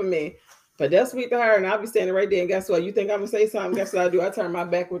 That's it for me. But they'll speak to her, and I'll be standing right there. And guess what? You think I'm gonna say something? Guess what I do? I turn my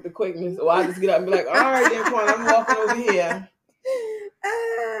back with the quickness, or I just get up and be like, "All right, then, Quan, I'm walking over here."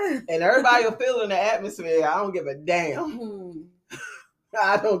 And everybody will feel in the atmosphere. I don't give a damn. Mm-hmm.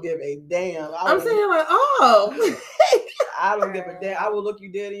 I don't give a damn. I'm saying like, oh, I don't give a damn. I will look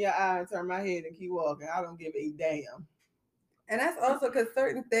you dead in your eye and turn my head and keep walking. I don't give a damn. And that's also because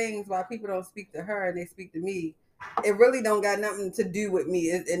certain things, while people don't speak to her and they speak to me, it really don't got nothing to do with me,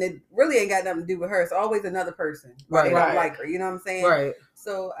 and it really ain't got nothing to do with her. It's always another person. Right. They don't like her. You know what I'm saying? Right.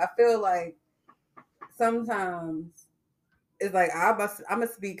 So I feel like sometimes it's like I'm gonna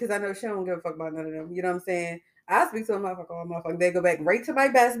speak because I know she don't give a fuck about none of them. You know what I'm saying? I speak to a motherfucker, they go back right to my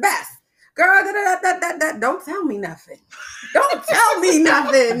best. Girl, don't tell me nothing. Don't tell me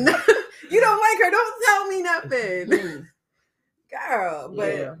nothing. You don't like her, don't tell me nothing. Girl,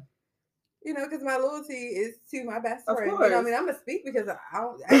 but you know, because my loyalty is to my best friend. You know what I mean? I'm gonna speak because I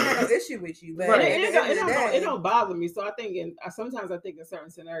ain't got no issue with you. But it don't bother me. So I think sometimes I think in certain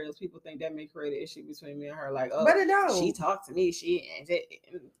scenarios, people think that may create an issue between me and her. Like, oh, but it don't. She talked to me.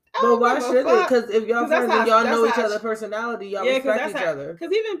 But why should it? Because if y'all friends and y'all know each other's personality, y'all respect each other.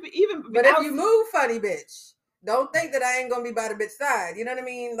 Because even but if you move funny, bitch, don't think that I ain't gonna be by the bitch side. You know what I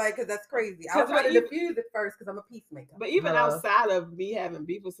mean? Like, because that's crazy. I'll try to diffuse it first because I'm a peacemaker. But even outside of me having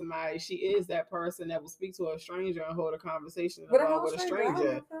beef with somebody, she is that person that will speak to a stranger and hold a conversation with a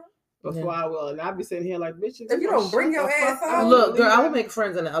stranger. Before I will, and I'll be sitting here like, bitch, if you don't bring your ass up. Look, girl, I will make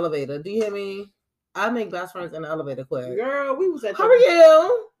friends in the elevator. Do you hear me? I make best friends in the elevator quick. Girl, we was at How are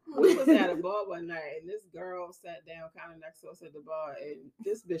you? We was at a bar one night, and this girl sat down kind of next to us at the bar, and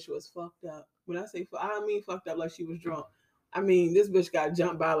this bitch was fucked up. When I say I mean fucked up like she was drunk. I mean, this bitch got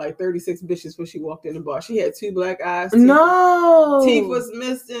jumped by like 36 bitches when she walked in the bar. She had 2 black eyes. Teeth was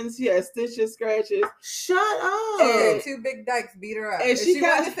missing. She had stitches, scratches. Shut up. And 2 big dykes beat her up. And she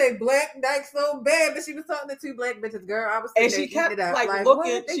wanted to say black dykes so bad, but she was talking to 2 black bitches. Girl, I was and she kept like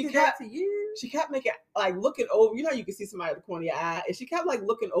looking. She kept making like looking over. You know, you can see somebody at the corner of your eye, and she kept like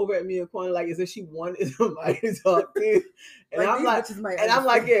looking over at me in the corner, like as if she wanted somebody to talk to. And I'm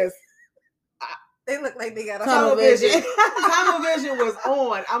like, yes. They look like they got a tunnel vision. Tunnel vision was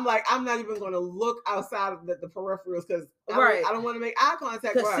on. I'm like, I'm not even going to look outside of the peripherals because I don't want to make eye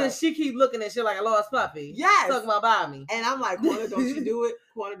contact with her. Since she keep looking at shit like a lost puppy. Yes. Talking about me. And I'm like, Corner, don't you do it?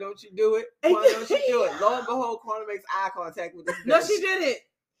 Corner, don't you do it? Corner, don't you do it? Lo and behold, Corner makes eye contact with this bitch. No, she didn't.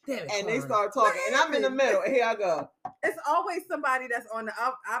 Damn it, and they start talking, and I'm in the middle. And here I go. It's always somebody that's on the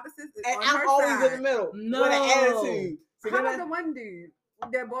opposite. And I'm always in the middle with an attitude. So how about the one dude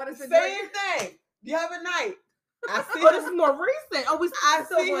that bought us a same thing? The other night, I see. This is more recent. Oh,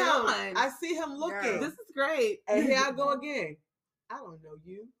 I see him looking. Girl, this is great. And here I go again. I don't know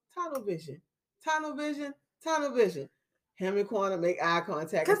you. Tunnel vision. Him and Corner make eye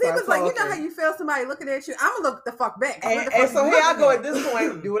contact. Because he was like, you know how you feel somebody looking at you? I'm gonna look the fuck back. And so here I go at this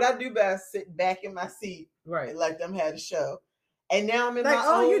point. Do what I do best. Sit back in my seat. Right. And let them have the show. And now I'm in my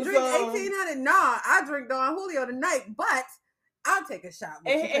own you drink 1800? Nah, I drink Don Julio tonight, but I'll take a shot.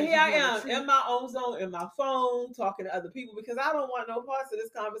 And here I am in my own zone, in my phone, talking to other people because I don't want no parts of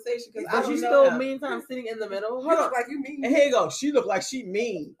this conversation. Because you still meantime sitting in the middle. You look like you mean. And here you go. She look like she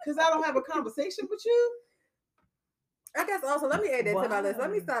mean because I don't have a conversation with you. I guess also let me add that to my list.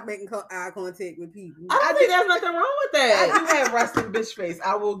 Let me stop making eye contact with people. I think there's nothing wrong with that. I do have resting bitch face.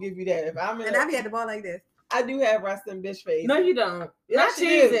 I will give you that. If I'm in I be at the bar like this. I do have resting bitch face. No, you don't. Yes, not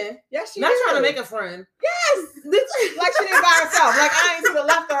cheesing. Yes, she not is. Trying to make a friend. Yes. Like she did by herself. Like I ain't to the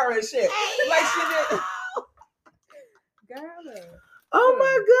left of her and shit. Like she did. Girl. Oh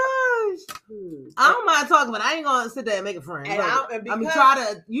my gosh. I don't mind talking, but I ain't gonna sit there and make a friend. And I'm trying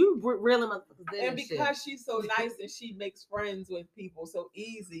to you really and because she's so nice and she makes friends with people so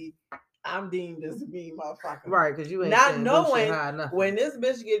easy, I'm deemed as me, motherfucker. Right, because you ain't not knowing when this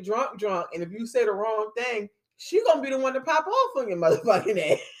bitch get drunk, and if you say the wrong thing, she gonna be the one to pop off on your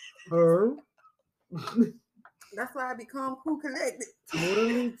motherfucking ass. Her. That's why I become cool collected.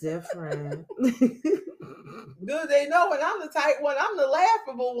 Totally different. Do they know when I'm the tight one? I'm the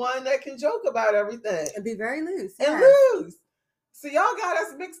laughable one that can joke about everything and be very loose and loose. So y'all got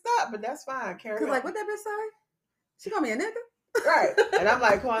us mixed up, but that's fine. Carry on. Like what that bitch say? She called me a nigga. Right. And I'm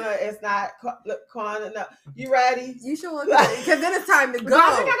like, Corner, it's not Corner. No, you ready? You sure? Because then it's time to go.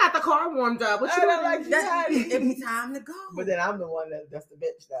 I think I got the car warmed up. What you doing? Like, it be time to go. But then I'm the one that's the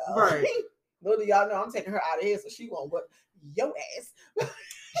bitch though. Right. Little y'all know I'm taking her out of here so she won't whip your ass.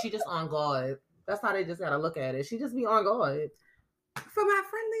 She just on guard. That's how they just gotta look at it. She just be on guard. For my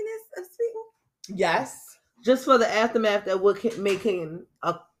friendliness of speaking? Yes. Just for the aftermath that would can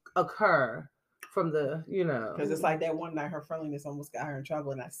occur from the, Because it's like that one night her friendliness almost got her in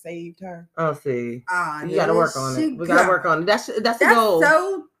trouble and I saved her. Oh, see. You gotta work on it. We gotta work on it. That's the goal.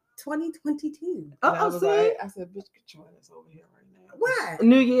 So 2022. I said, bitch, get your ass over here right now. Why?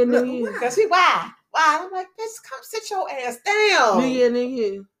 New Year. Because why? I'm like, bitch, come sit your ass down. New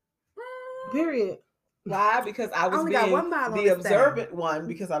Year. Period. Why? Because I was only got being 1 mile on the this observant one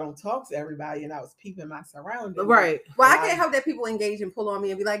because I don't talk to everybody and I was peeping my surroundings. Right. Well, I And can't help that people engage and pull on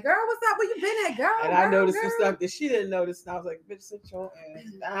me and be like, "Girl, what's up? Where you been at, girl?" And girl, I noticed girl. some stuff that she didn't notice, and I was like, "Bitch, sit your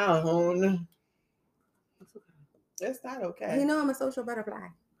ass down." That's not okay. You know, I'm a social butterfly.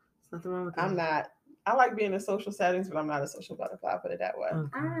 There's nothing wrong with that. I'm not. I like being in social settings, but I'm not a social butterfly. Put it that way.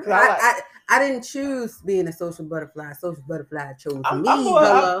 Okay. I didn't choose being a social butterfly. Social butterfly chose I'm me.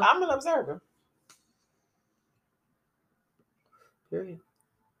 an observer. Period.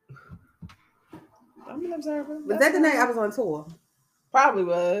 I'm an observer. Was that the night I was on tour? Probably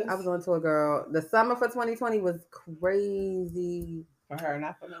was. I was on tour, girl. The summer for 2020 was crazy. For her,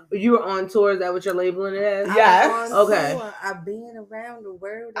 not for me. You were on tour. Is that what you're labeling it as? Yes. Okay. Tour. I've been around the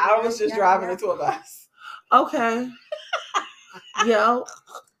world. I was just driving a tour bus. Okay. Yo.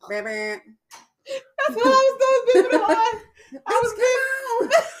 Baby. That's what I was doing. I was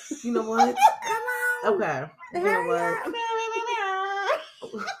Come You know what? Come on. Okay. You know what?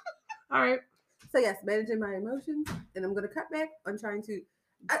 All right. So yes, managing my emotions, and I'm gonna cut back on trying to.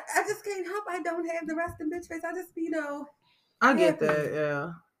 I just can't help. I don't have the resting bitch face. I just be, I get happy. that.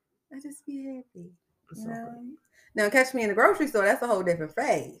 Yeah. I just be happy. It's You okay. know? Now catch me in the grocery store. That's a whole different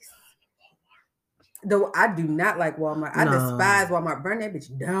face. Though I do not like Walmart. I No. despise Walmart. Burn that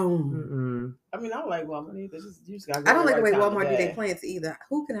bitch down. Mm-mm. I mean, I don't like Walmart either. You just gotta go I don't the like the way right time of Walmart do day. their plants either.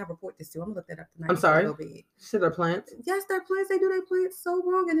 Who can I report this to? I'm gonna look that up tonight. I'm sorry? before I go to bed. Shit, are plants? Yes, their plants. They do their plants so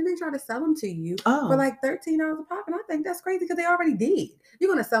wrong, and then they try to sell them to you Oh. for like $13 a pop. And I think that's crazy because they already did. You're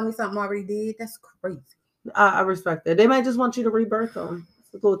gonna sell me something already did? That's crazy. I respect that. They might just want you to rebirth them.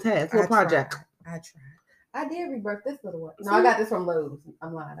 It's a little task, a little project. I tried. I did rebirth this little one. No, I got this from Lowe's.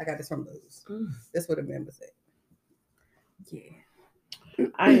 I'm lying. I got this from Lowe's. That's what the member said. Yeah.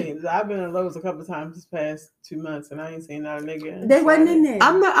 I've been in Lowe's a couple times this past 2 months, and I ain't seen not a nigga. They wasn't in there.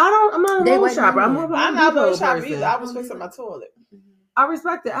 I'm not a They Lowe's wasn't shopper. in I'm there. more of a I'm Home not Depot going to shop person. either. I was fixing my toilet. I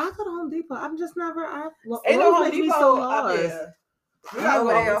respect it. I go to Home Depot. I'm just never. Ain't no Home makes me Depot so up lost. there. We I'm gotta over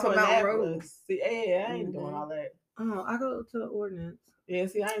go there over off to of Mountain Road. Annapolis. See, I ain't doing Mhm. all that. Oh, I go to the Ordinance. Yeah,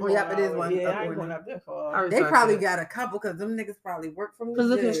 see, I ain't Oh, going yep, it is all one that. Yeah, up I ain't on going it. up there I far. They respect probably it. got a couple because them niggas probably work from Because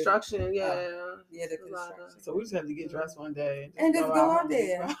the good. construction, yeah. Yeah, the It's a lot of- construction. So we just have to get dressed one day. And just go out out Home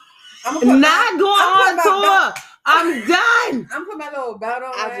there. Depot. Not going on tour. I'm done. I'm putting my little belt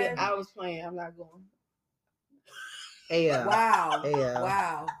on. I was playing. I'm not going. Hey, Wow. Yeah.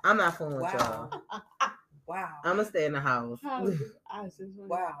 Wow. I'm not fooling with y'all. Wow. Wow. I'm going to stay in the house.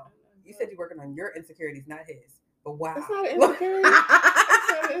 Wow. You said you're working on your insecurities, not his. But wow. That's not an insecurity. That's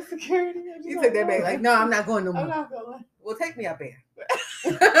not an insecurity. You took that back like, no, I'm not going no more. I'm not going. Well, take me up there.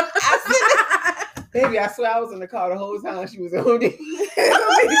 Baby, I swear I was in the car the whole time she was on it.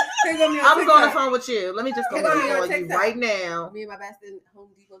 I'm going on the phone with you. Let me just go Hit me on on you TikTok. right now. Me and my best in Home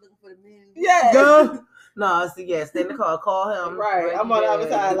Depot looking for the men. Yeah. Go. No, so yeah, stay in the car. Call him. Right. I'm on the other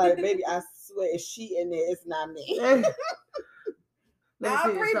there. side like, baby, I swear if she in there, it's not me. Let me All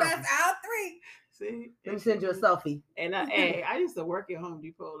see your three, selfie. best. All three. See? Let me send you a selfie. And I used to work at Home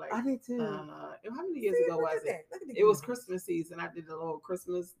Depot like I did too. how many years See, ago look was at it? that. Look at the It was camera. Christmas season. I did the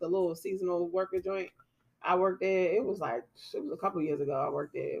little seasonal worker joint. I worked there. It was a couple years ago. I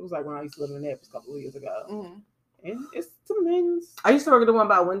worked there. It was like when I used to live in Annapolis a couple of years ago. Mhm. And it's some men's. I used to work at the one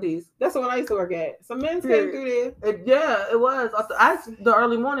by Wendy's. That's the one I used to work at. Some men's came through there. It was. The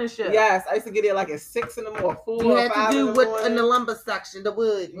early morning shift. Yes, I used to get there like at 6 in the morning, 4 You or had 5 to in do the what morning. in the lumber section, the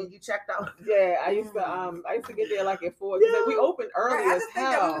wood, when you checked out. Yeah, I used to get there like at 4. Because we opened early Right, I as just think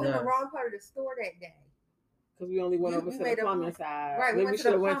that we hell. was in Yeah. the wrong part of the store that day. Because we only went You over to made the a plumbing point. side. Right, we Then went we to should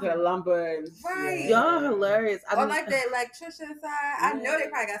the have went to the plumbing. lumber. And, Right. Y'all hilarious. Or like that electrician side. I know they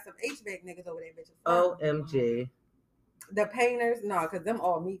probably got some HVAC niggas over there, bitches. OMG. The painters, no, because them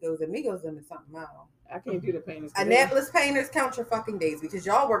all Migos. And Migos them is something else. I can't do the painters. Annapolis painters, count your fucking days because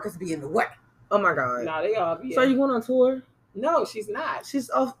y'all workers be in the way. Oh my God. No, they all be. So are you going on tour? No, she's not. She's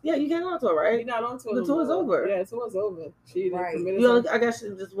off. Yeah, you can't go on tour, You're right? not on tour. The no tour's more. over. Yeah, the tour's over. She Right. committed You only, herself. I guess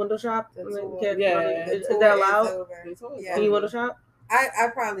you just window shop. The I mean, tour- you can't Yeah. really- The is tour that is allowed? over. The tour is Yeah. Can you window shop? I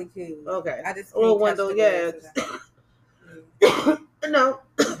probably could. Okay. I just Little can't touch window, the yeah. glasses. No.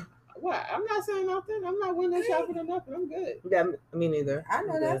 What? I'm not saying nothing. I'm not window shopping or nothing. I'm good. Yeah, me neither. I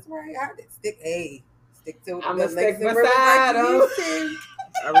know that's right. I stick to I'ma the stick Lakes and beside rivers like you them. used to.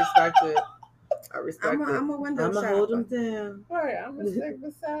 I respect it. I respect it. I'm a window I'm shopper. gonna hold them down. All right, I'm gonna stick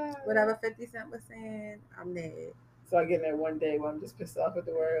beside. Whatever 50 Cent was saying, I'm there. So I get in that one day where I'm just pissed off at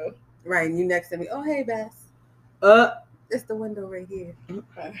the world. Right, and you next to me. Oh, hey, Bess. It's the window right here.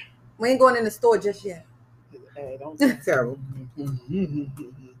 We ain't going in the store just yet. Hey, don't. Terrible.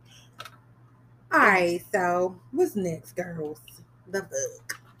 All right, so what's next, girls? The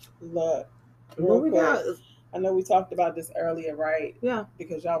book. Look, What we got? I know we talked about this earlier, right? Yeah.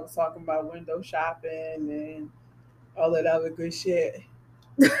 Because y'all was talking about window shopping and all that other good shit.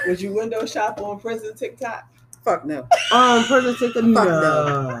 Would you window shop on prison TikTok? Fuck no. Prison TikTok?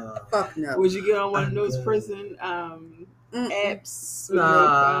 No. Fuck no. Would you get on one of those prison apps?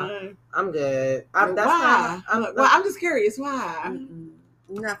 Nah, I'm good. Why? I'm just curious. Why?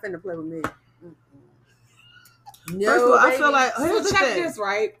 You're not finna play with me. No, first of all, I feel like so check this,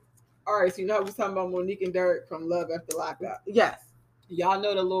 right? All right, so you know I was talking about Monique and Derek from Love After Lockup. Yes. Y'all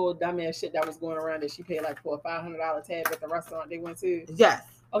know the little dumbass shit that was going around that she paid like for a $500 tab at the restaurant they went to? Yes.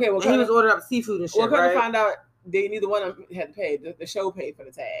 Okay, well, he was ordering up seafood and shit, right? We're to find out they neither one of them had to pay. The show paid for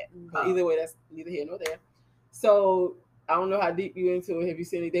the tab. But either way, that's neither here nor there. So I don't know how deep you into it. Have you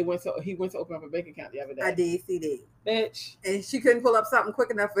seen it? He went to open up a bank account the other day. I did see that. Bitch. And she couldn't pull up something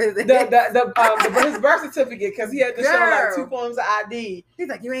quick enough for his his birth certificate because he had to show like 2 forms of ID. He's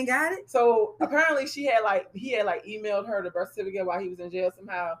like, you ain't got it? So apparently he had emailed her the birth certificate while he was in jail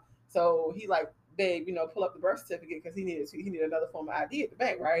somehow. So he like, babe, pull up the birth certificate because he needed another form of ID at the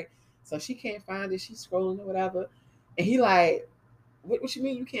bank, right? So she can't find it. She's scrolling or whatever. And he like, what you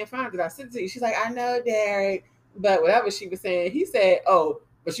mean you can't find it? I sent it to you. She's like, I know, Derek. But whatever she was saying, he said, oh,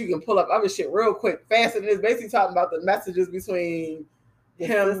 but you can pull up other shit real quick, faster than this. Basically talking about the messages between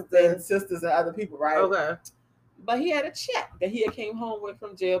him and sisters and other people, right? Okay. But he had a check that he had came home with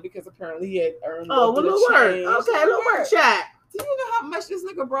from jail because apparently he had earned a little work. Okay, a little work check. Do you know how much this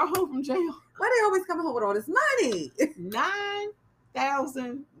nigga brought home from jail? Why they always come home with all this money?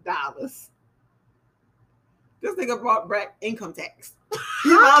 $9,000. This nigga brought back income tax.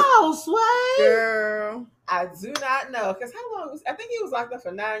 Oh, Sway. Girl. I do not know. Because how long I think he was locked up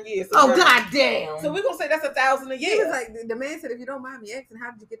for 9 years. So goddamn. So we're going to say that's $1,000 a year. He was like, the man said, if you don't mind me asking,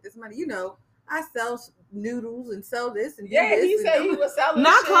 how did you get this money? I sell noodles and sell this and do this. He said he was selling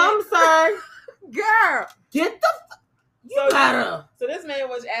not shit. Come, sir. Girl. Get the So this man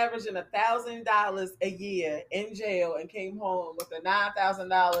was averaging $1,000 a year in jail and came home with a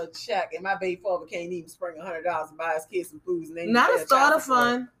 $9,000 check, and my baby father can't even spring $100 and buy his kids some food. And not a start of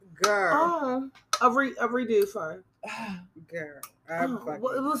fun, girl. A redo fun, girl.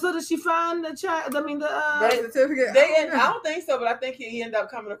 So did she find the child? I mean the birth certificate. I don't think so, but I think he ended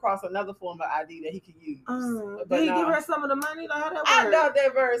up coming across another form of ID that he could use. Did he give her some of the money? Like, how that work? I doubt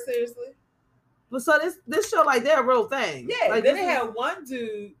that very seriously. But so this show like they're a real thing. Yeah, like, then they had one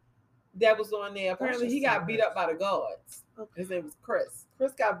dude that was on there. Apparently he got beat up by the guards. Okay. His name was Chris.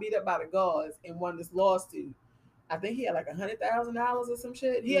 Chris got beat up by the guards and won this lawsuit. I think he had like $100,000 or some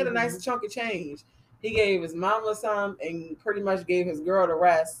shit. He had a nice chunk of change. He gave his mama some and pretty much gave his girl the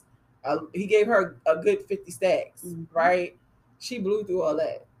rest. He gave her a good 50 stacks, right? She blew through all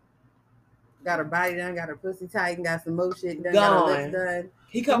that. Got her body done, got her pussy tightened, got some more shit done, got her lips done.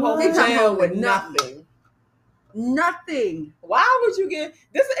 He come home from jail with nothing. Nothing. Why would you get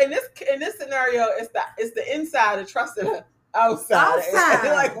this in this scenario? It's the insider trusting her outside.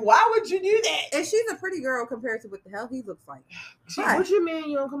 Like, why would you do that? And she's a pretty girl compared to what the hell he looks like. What you mean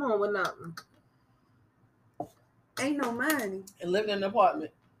you don't come home with nothing? Ain't no money. And living in an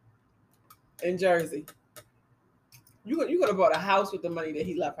apartment in Jersey. You could have bought a house with the money that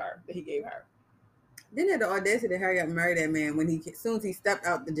he gave her. Then had the audacity to hurry up and marry that man when as soon as he stepped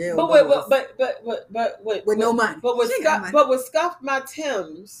out the jail. With no money. But what scuffed my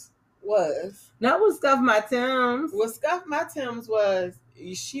Timbs was not what scuffed my Timbs. What scuffed my Timbs was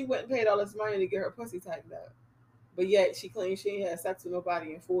she went and paid all this money to get her pussy tightened up, but yet she claimed she ain't had sex with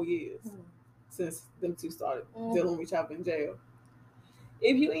nobody in 4 years since them two started dealing with each other in jail.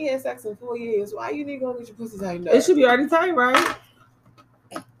 If you ain't had sex in 4 years, why you need to go get your pussy tightened up? It should be already tight, right?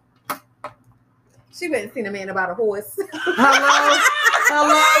 She went and seen a man about a horse.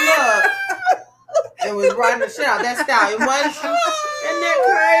 Hello, look. It was riding the shit out that style. It was. Isn't that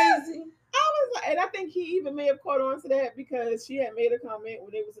crazy? And I think he even may have caught on to that because she had made a comment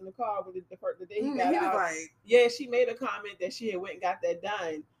when they was in the car with the day he got out. Yeah, she made a comment that she had went and got that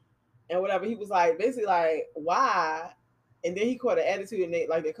done and whatever. He was like, basically like, why? And then he caught an attitude and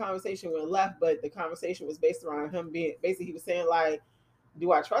the conversation went left, but the conversation was based around him being, basically he was saying like,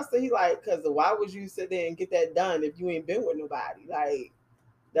 do I trust her? He like, because why would you sit there and get that done if you ain't been with nobody? Like,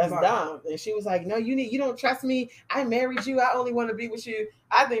 that's dumb. And she was like, no, you don't trust me. I married you. I only want to be with you.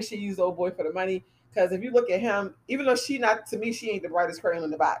 I think she used old boy for the money. Because if you look at him, even though she ain't the brightest crayon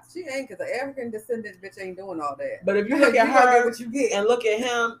in the box. She ain't, because the African descendant bitch ain't doing all that. But if you look at her what you get. And look at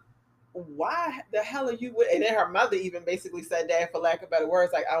him, why the hell are you with? And then her mother even basically said that, for lack of better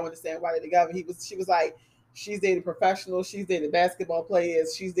words, like, I don't understand why they're together. She was like, she's dated professionals, she's dated basketball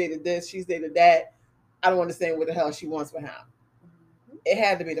players, she's dated this, she's dated that. I don't understand what the hell she wants with him. It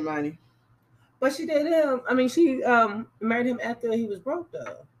had to be the money. But she dated him. I mean, she married him after he was broke,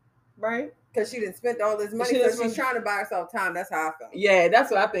 though, right? Because she didn't spend all this money, so she's trying to buy herself time. That's how I felt. Yeah, that's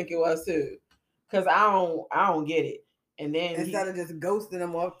what I think it was too. Because I don't get it. And then instead of just ghosting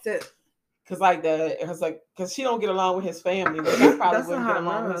him off tip. Because she don't get along with his family. But I probably wouldn't get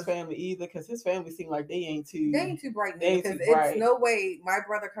along with his family either. Because his family seem like they ain't too bright. Because it's no way my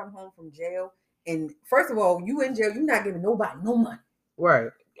brother come home from jail and first of all, you in jail, you not giving nobody no money.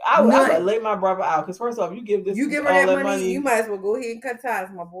 Right. I would lay my brother out because first off, you give her that money, you might as well go ahead and cut ties,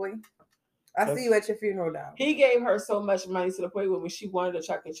 my boy. I'll see you at your funeral, dog. He gave her so much money to the point where when she wanted to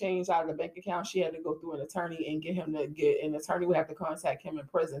chuck a change out of the bank account, she had to go through an attorney and get him to get an attorney would have to contact him in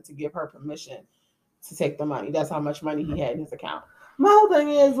prison to give her permission to take the money. That's how much money he had in his account. My whole thing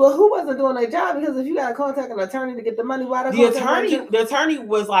is, well, who wasn't doing their job? Because if you got to contact an attorney to get the money, why the attorney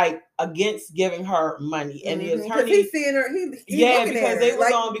was like against giving her money, and the attorney he's seeing her.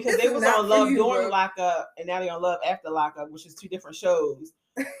 Because they was on Love during lockup, and now they're on Love after lockup, which is two different shows.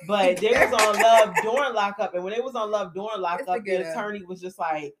 But they was on Love during lockup, and when they was on Love during lockup, the attorney was just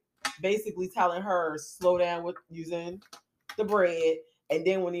like basically telling her slow down with using the bread. And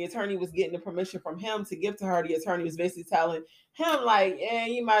then when the attorney was getting the permission from him to give to her, the attorney was basically telling him like, "Yeah,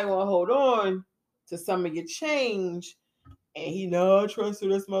 you might want to hold on to some of your change." And he, "No, I trust her.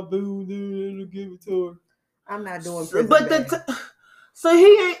 That's my boo. Give it to her." I'm not doing prison. But so he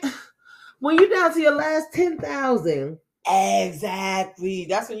ain't. When you down to your last 10,000. Exactly.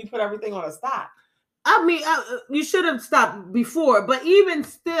 That's when you put everything on a stop. I mean, you should have stopped before, but even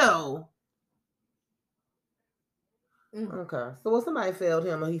still. Okay, so somebody failed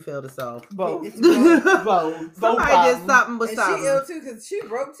him or he failed himself? Both. Somebody did something but something. She ill too because she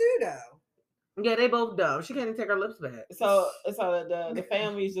broke too though. Yeah, they both dumb. She can't even take her lips back. So the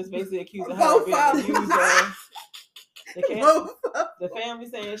family is just basically accusing her of being an abuser. The family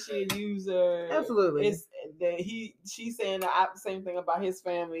saying she a user. Absolutely. She's saying the same thing about his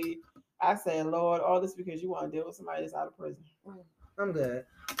family. I saying, Lord, all this because you want to deal with somebody that's out of prison. I'm good.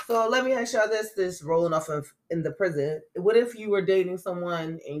 So let me ask y'all this rolling off in the prison. What if you were dating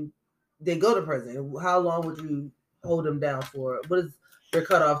someone and they go to prison? How long would you hold them down for? What is their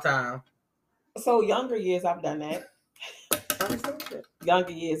cutoff time? So younger years, I've done that.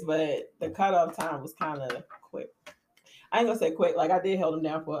 Younger years, but the cutoff time was kind of quick. I ain't gonna say quick. Like I did hold them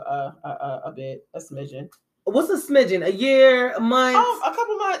down for a bit, a smidgen. What's a smidgen? A year, a month? A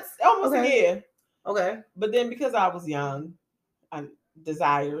couple months, almost a year. Okay. But then because I was young,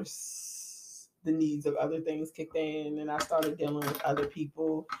 desires, the needs of other things kicked in, and I started dealing with other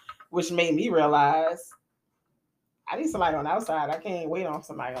people, which made me realize I need somebody on the outside. I can't wait on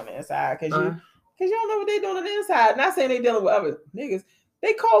somebody on the inside because you don't know what they're doing on the inside. Not saying they dealing with other niggas.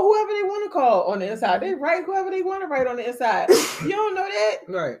 They call whoever they want to call on the inside. They write whoever they want to write on the inside. You don't know that,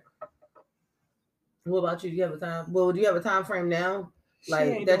 right? What about you? Do you have a time? Well, do you have a time frame now?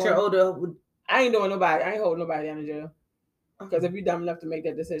 Like that you're older? I ain't doing nobody. I ain't holding nobody down in jail. Because if you're dumb enough to make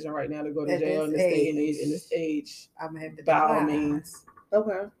that decision right now to go to jail in this age, I'm gonna have to by all means.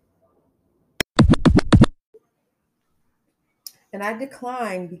 Okay. And I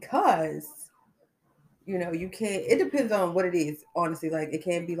declined because, you can't. It depends on what it is. Honestly, like it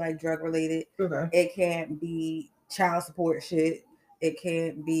can't be like drug related. Okay. It can't be child support shit. It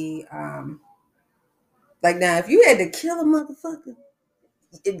can't be like now. If you had to kill a motherfucker.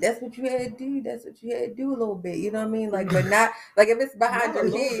 If that's what you had to do, that's what you had to do a little bit. You know what I mean? Like, but not like if it's behind your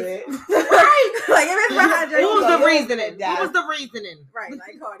head, right? Like if it's behind your head. What was the reasoning? What was the reasoning? Right,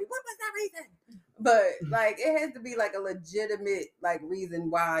 like Cardi. What was that reason? But like, it has to be like a legitimate like reason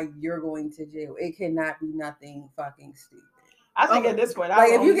why you're going to jail. It cannot be nothing fucking stupid. I think at this point,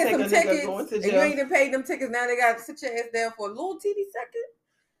 like if you get some tickets and you ain't even paid them tickets, now they got to sit your ass down for a little teeny second.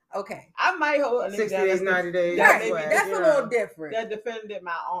 Okay. I might hold a 60 days, 90 days. Right. That's a little different. That defended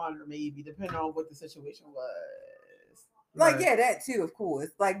my honor, maybe, depending on what the situation was. Like, yeah, that too, of course.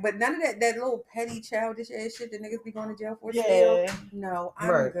 Like, but none of that little petty childish ass shit that niggas be going to jail for. Yeah. Still. No,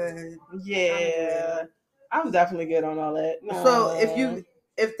 I'm good. Yeah. I'm definitely good on all that. No. So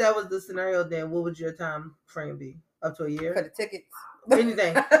if that was the scenario, then what would your time frame be? Up to a year? For the tickets.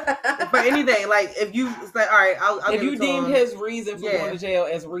 Anything. For anything. Like if you it's like, all right, I'll if you deemed his reason for going to jail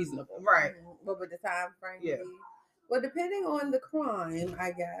as reasonable. Right. What would the time frame be? Well, depending on the crime,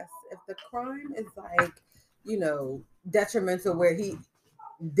 I guess. If the crime is like, detrimental where he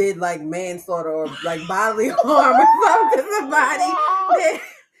did like manslaughter or like bodily harm or something to somebody, then,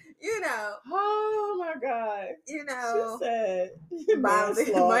 oh my God. She said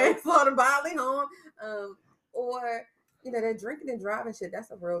manslaughter, bodily harm, or that drinking and driving shit,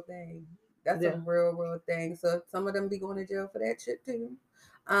 that's a real thing. That's a real thing. So some of them be going to jail for that shit too.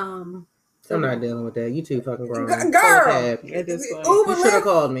 I'm not dealing with that. You too fucking grown. Girl, It is funny. Uber You should have Lyft,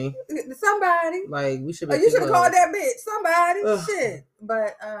 called me. somebody. Like we should. Oh, you should have called that bitch. Somebody. Ugh. Shit.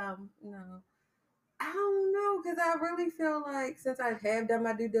 But no. I don't know, because I really feel like since I have done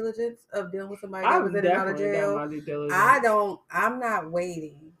my due diligence of dealing with somebody that was in and out of jail, I'm not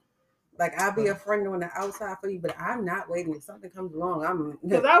waiting. Like, I'll be a friend on the outside for you, but I'm not waiting. If something comes along,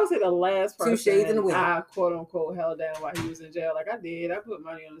 because I was the last person 2 shades in the wind. I quote unquote held down while he was in jail. Like I did. I put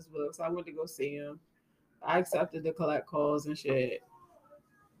money on his book, so I went to go see him. I accepted the collect calls and shit.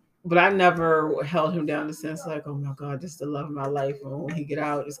 But I never held him down in the sense like, oh my God, this is the love of my life. And when he get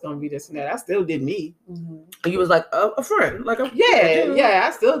out, it's gonna be this and that. I still did me. Mm-hmm. You was like a friend, like a yeah.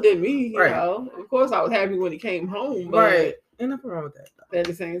 I still did me. You right. know, of course, I was happy when he came home, but right. Ain't nothing wrong with that. At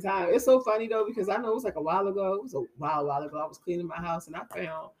the same time, it's so funny though because I know it was like a while ago. It was a while ago. I was cleaning my house and I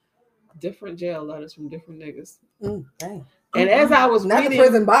found different jail letters from different niggas. Dang. And as I was not reading, the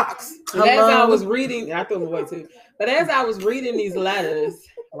prison box. And as I was reading, I threw them away too. But as I was reading these letters,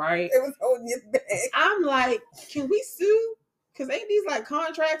 right, it was holding his back. I'm like, can we sue? Because ain't these like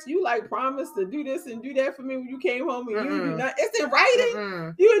contracts? You like promised to do this and do that for me when you came home and you do nothing. It's in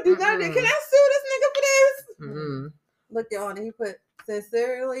writing. You would do nothing. Can I sue this nigga for this? Look, y'all, and he put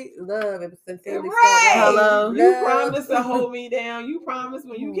sincerely love and sincerely. Right. Hello. You promised to hold me down. You promised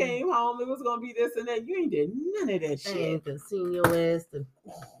when you came home it was gonna be this and that. You ain't did none of that shit. Ain't been seeing your ass.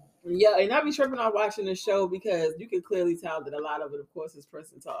 Yeah, and I be tripping on watching the show because you can clearly tell that a lot of it, of course, is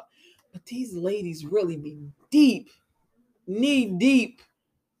prison talk. But these ladies really be knee deep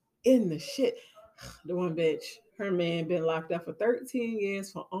in the shit. The one bitch, her man been locked up for 13 years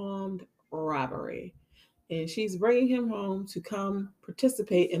for armed robbery. And she's bringing him home to come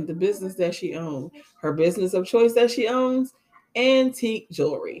participate in the business that she owns. Her business of choice that she owns, antique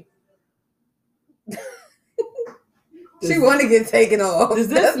jewelry. She want to get taken off. Does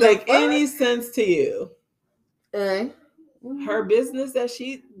this make any sense to you? Mm-hmm. Her business that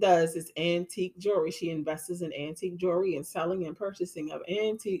she does is antique jewelry. She invests in antique jewelry and selling and purchasing of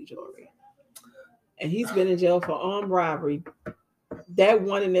antique jewelry. And he's been in jail for armed robbery. That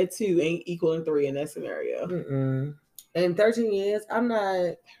 1 and that 2 ain't equaling 3 in that scenario. In 13 years, I'm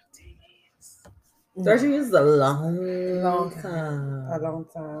not. 13 years. 13 years is a long time. A long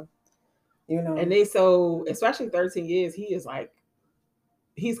time. You know. And they so, especially 13 years, he is like,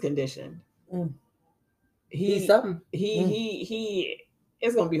 he's conditioned. He's something. He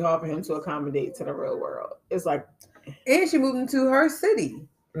it's gonna be hard for him to accommodate to the real world. It's like, and she moved into her city.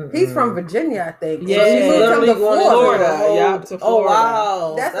 He's from Virginia, I think. Yeah, she moved to Florida. To Florida. Oh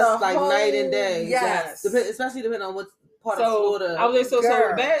wow, that's like night and day. Yes, especially depending on what part of Florida. I was so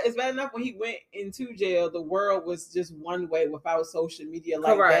bad. It's bad enough when he went into jail. The world was just one way without social media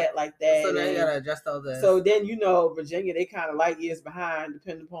like that. So now you gotta adjust all this. So then Virginia, they kind of light years behind,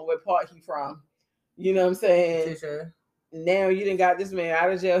 depending upon what part he from. You know what I'm saying? Sure. Now you done got this man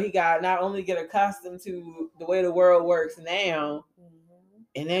out of jail. He got not only get accustomed to the way the world works now,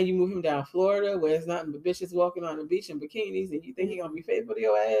 and now you move him down Florida where it's nothing but bitches walking on the beach in bikinis, and you think he gonna be faithful to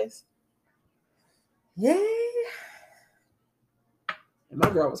your ass? Yeah. And my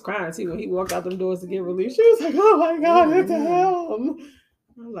girl was crying too when he walked out them doors to get released. She was like, "Oh my God, what the hell?"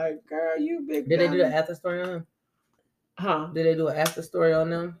 I'm like, "Girl, you big." Did they do the after story on him? Huh? Did they do an after story on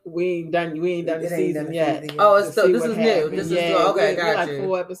them? We ain't done the season yet. Oh, it's still this is new. This is okay. Got like you.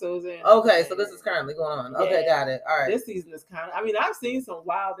 4 episodes in. Okay, so this is currently going on. Okay, got it. All right. This season is kind of. I mean, I've seen some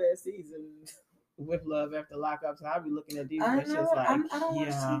wild ass seasons with Love After Lockup, so I'll be looking at these. It's just like, I don't watch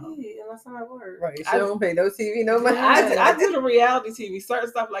TV unless I'm at work. Right. She don't pay no TV, no money. I do the reality TV, certain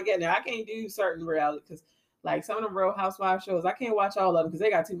stuff like that. Now I can't do certain reality because. Like some of the Real Housewives shows, I can't watch all of them because they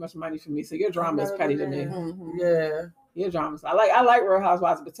got too much money for me. So your drama is petty to me. Yeah, your drama. I like Real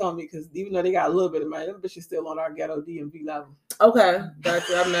Housewives of Potomac because even though they got a little bit of money, them bitches still on our ghetto DMV level. Okay,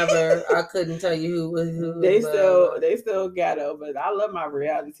 gotcha. I couldn't tell you who. They still ghetto, but I love my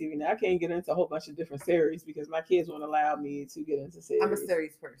reality TV. Now I can't get into a whole bunch of different series because my kids won't allow me to get into series. I'm a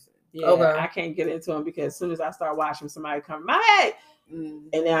series person. Yeah, okay. I can't get into them because as soon as I start watching, somebody come, "Mommy!"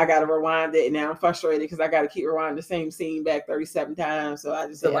 And then I got to rewind it, and now I'm frustrated because I got to keep rewinding the same scene back 37 times. So I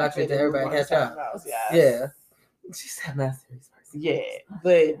just watch it to everybody catch up. Yeah. She said my series person. Yeah,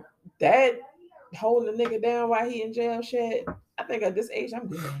 but that holding the nigga down while he in jail shit, I think at this age I'm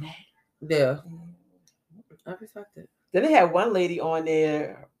good on that. Yeah, I respect it. Then they had one lady on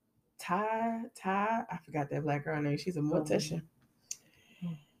there, Ty. I forgot that black girl name. She's a mortician.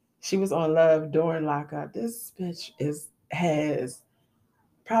 She was on Love during lockup. This bitch has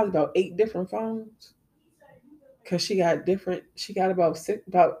probably about 8 different phones because she got about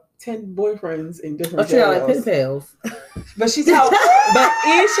 10 boyfriends in Oh, different she got like jails. pen pals. But she told, but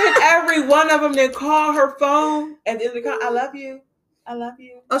each and every one of them then call her phone at the end of the call. I love you. I love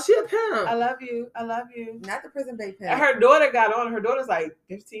you. Oh, she a pimp. I love you. I love you. Not the prison baby. And her daughter got on. Her daughter's like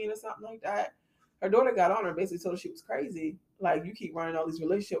 15 or something like that. Her daughter got on her, basically told her she was crazy. Like, you keep running all these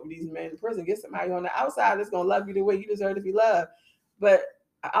relationships with these men in prison. Get somebody on the outside that's gonna love you the way you deserve to be loved. But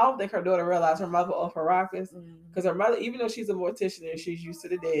I don't think her daughter realized her mother off her rockers. Because her mother, even though she's a mortician and she's used to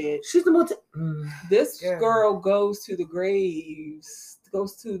the dead, She's the this girl goes to the graves,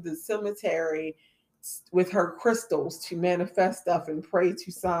 goes to the cemetery with her crystals to manifest stuff and pray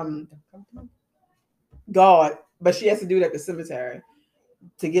to some God. But she has to do that at the cemetery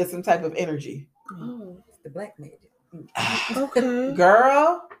to get some type of energy. Oh, it's the black magic. Okay.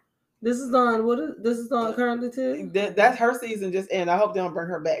 Girl. This is on currently too? That's her season just ended. I hope they don't bring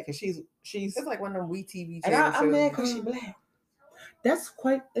her back because she's it's like one of them WeTV and shows. I'm mad because she black. That's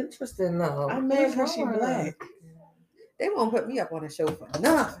quite interesting though. I'm mad because she black. They won't put me up on a show for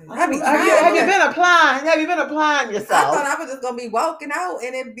nothing. Have you been applying? Have you been applying yourself? I thought I was just gonna be walking out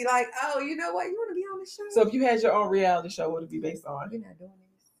and it'd be like, oh, you know what? You want to be on the show? So if you had your own reality show, what would it be based on? You're not doing this.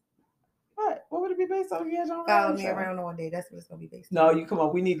 What? What would it be based on if you had your own Follow reality me show? around all day. That's what it's gonna be based on. No, you come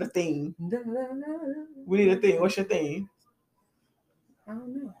on. We need a theme. We need a theme. What's your theme? I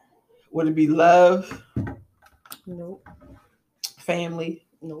don't know. Would it be love? Nope. Family?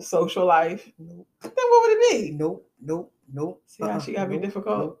 Nope. Social life? Nope. Then what would it be? Nope. See how she gotta be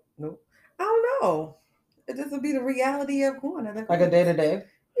difficult? Nope. I don't know. It just would be the reality of going. Like a day to day.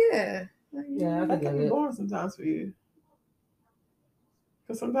 Yeah. Yeah, I That can can get be it. boring sometimes for you.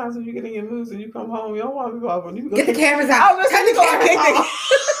 Because sometimes when you get in your moods and you come home, you don't want to be bothered. You Get the cameras out. Turn the cameras camera off.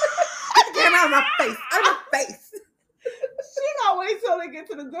 Get the camera out of my face. Out of my face. She gonna wait till they get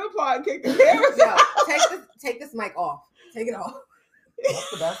to the good part and kick the cameras Yo, out. take this mic off. Take it off.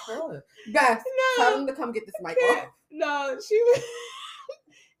 That's the best feeling. Guys, tell No, them to come get this mic Can't- off. no, she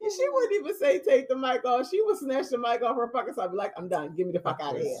wouldn't even say take the mic off. She would snatch the mic off her pocket. So I'd be like, I'm done. Get me the fuck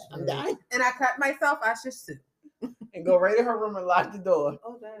out of here. I'm done. And I cut myself. I should sue. And go right in her room and lock the door.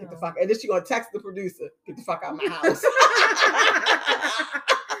 Oh, damn. Get the fuck. And then she gonna text the producer. Get the fuck out of my house.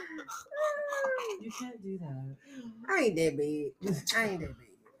 You can't do that. I ain't that big.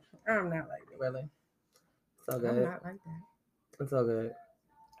 I'm not like that. Really? It's all I'm good. not like that. It's all good.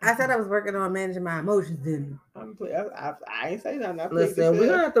 I said I was working on managing my emotions, didn't I ain't say nothing. I plead the Listen, we're fifth.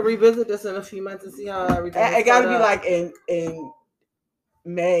 gonna have to revisit this in a few months and see how everything. It got to be like in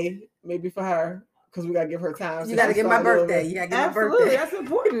May, maybe for her, because we gotta give her time. you? You got to get my birthday. You got to get my Absolutely, birthday. that's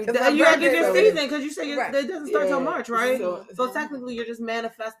important. It's my You gotta get birthday, your so season because you say Right. it doesn't start till Yeah. March, right? So- So technically, you're just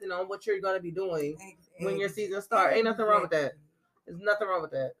manifesting on what you're gonna be doing when your season starts. Ain't nothing wrong with that. There's nothing wrong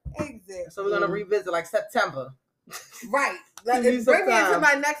with that. Exactly. So we're gonna revisit like September. Right. Give me some Bring me into time.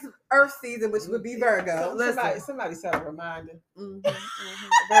 my next Earth season, which would be Virgo. Somebody set a reminder.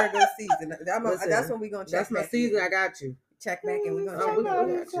 Virgo season. Listen, That's when we're gonna check. That's my back season. in. I got you. Check back and we're gonna Oh, check we back got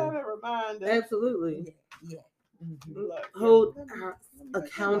in. you. Set a reminder. Absolutely. Yeah. Look, Hold let me- us let me check my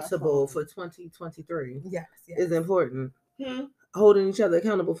accountable phone. for 2023 Yes. is important. Hmm. Holding each other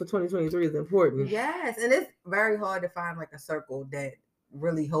accountable for 2023 is important. Yes, and it's very hard to find like a circle that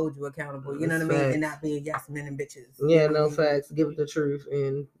really holds you accountable. You know what I That's mean, facts. and not being yes men and bitches. Yeah, You know no what I mean? facts. Give it the truth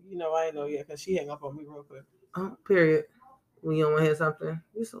and You know, I ain't know yet because she hung up on me real quick. period. When you don't want to hear something,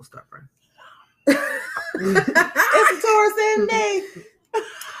 you're so stubborn. It's a Taurus in me.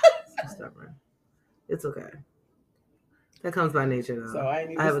 So stubborn. It's okay. That comes by nature, though. So I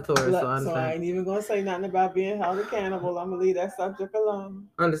ain't even, I have a Taurus, so I so understand. I ain't even gonna say nothing about being held accountable. I'm gonna leave that subject alone.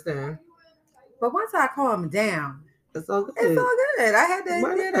 Understand? But once I calm down, It's all good. it's all good. I had to,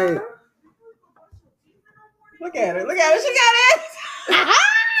 Right. you know, Look at her. Look at her. She got it.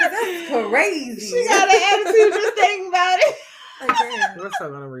 that's crazy. She got an attitude just thinking about it. Like, damn. We're still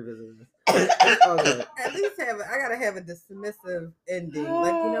gonna revisit this. It's all good. At least I gotta have a dismissive ending.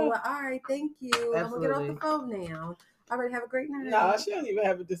 Like, you know what? All right, thank you. I'm gonna get off the phone now. All right, have a great night. No, she don't even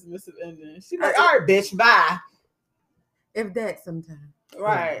have a dismissive ending. She like, all right, bitch, bye. If that sometimes.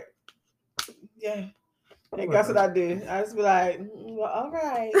 Right. Yeah. And guess what I did? I just be like, well, all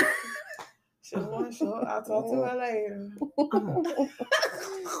right. Sure. I'll talk to her later.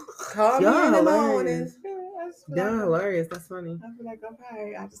 Call me Y'all in the hilarious. morning. Y'all hilarious. That's funny. I'll be like,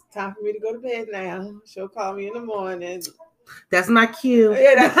 okay, it's time for me to go to bed now. She'll call me in the morning. That's my cue.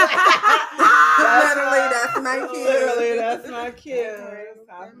 Yeah, that's Literally, that's my cue. Literally, that's my cue. It's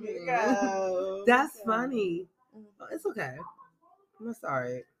time for me to go. That's funny. Oh, it's okay. That's all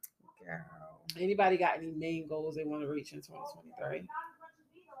right. Anybody got any main goals they want to reach in 2023?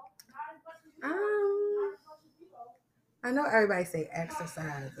 I know everybody say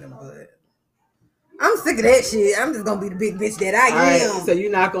exercising, but I'm sick of that shit. I'm just gonna be the big bitch that I am. Right, so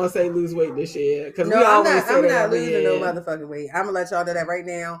you're not gonna say lose weight this year? Because no, we I'm always not. say I'm that not every losing year. no motherfucking weight. I'm gonna let y'all know that right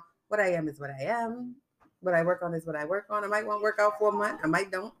now. What I am is what I am. What I work on is what I work on. I might want to work out for a month. I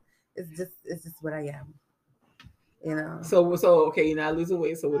might don't. It's just what I am. You know. So okay, you're not losing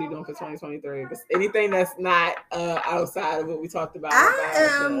weight. So what are you doing for 2023? Anything that's not outside of what we talked about. I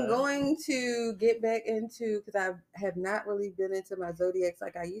am going to get back into, because I have not really been into my zodiacs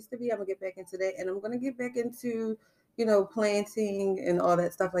like I used to be. I'm gonna get back into that, and I'm gonna get back into, planting and all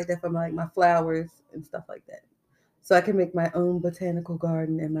that stuff like that for my flowers and stuff like that, so I can make my own botanical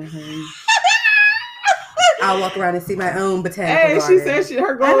garden in my home. I'll walk around and see my own botanical garden. She said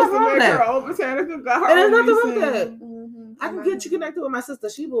her goal is to make her own botanical garden. And there's nothing wrong with that. Mm-hmm. I can get you connected with my sister.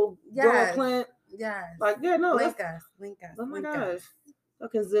 She will grow a plant. Yes. Like, yeah, no. Link us. Oh my gosh. I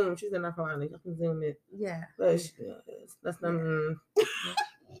can Zoom. She's in North Carolina. I can Zoom it. Yeah. That's not.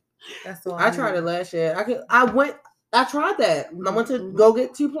 That's all. I tried it last year. I tried that. I went to go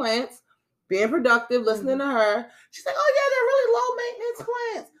get 2 plants, being productive, listening to her. She's like, "Oh yeah, they're really low maintenance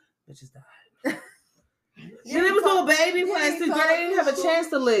plants." Bitches died. She was little baby plants too. They didn't have a chance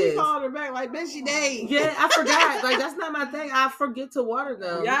to live. She called her back like, "Bitch, she dead." Yeah, I forgot. Like, that's not my thing. I forget to water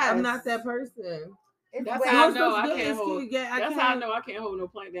them. Yes. I'm not that person. That's how I know I good. can't hold. That's how I know I can't hold no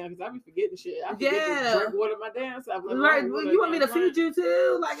plant down, because I be forgetting shit. I forget to drink water my damn self. Right. Well, you want me to feed you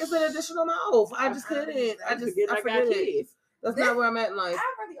too? Like, it's an additional mouth. I just couldn't. I forget it. That's not where I'm at in life.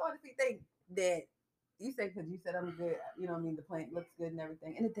 I really honestly think that you say, because you said I'm good. You know what I mean? The plant looks good and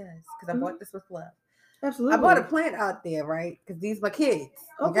everything, and it does, because I bought this with love. Absolutely. I bought a plant out there, right? Because these are my kids.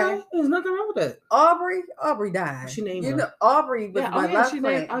 Okay. There's nothing wrong with that. Aubrey died. She named her. Aubrey was my love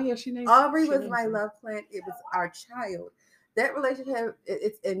plant. She named Aubrey was my love plant. It was our child. That relationship,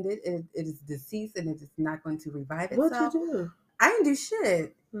 it's ended. It is deceased, and it is not going to revive itself. What'd you do? I didn't do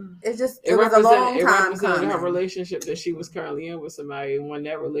shit. It was a long time coming. Her relationship that she was currently in with somebody, and when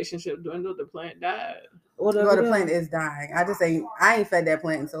that relationship dwindled, the plant died. Well, the plant is dying. I ain't fed that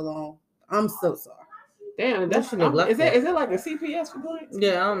plant in so long. I'm so sorry. Damn, is it like a CPS for plants?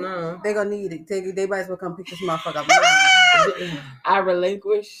 Yeah, I don't know. They're gonna need it. They might as well come pick this motherfucker up. I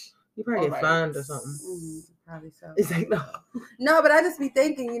relinquish. You probably get fined or something. Mm-hmm. Probably so. It's like, no, but I just be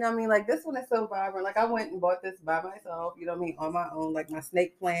thinking, you know what I mean? Like, this one is so vibrant. Like, I went and bought this by myself, you know what I mean? On my own. Like, my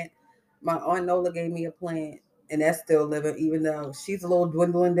snake plant. My Aunt Nola gave me a plant, and that's still living, even though she's a little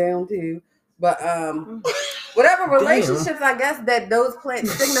dwindling down too. But whatever relationships, I guess, that those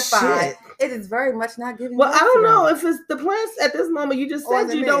plants signify, it is very much not giving. Well, I don't know if it's the plants at this moment. You just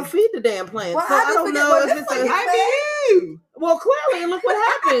said you don't feed the damn plants. Well, so I don't know if it's you. Well, clearly, and look what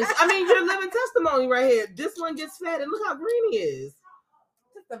happens. I mean, you're living testimony right here. This one gets fed, and look how green he is.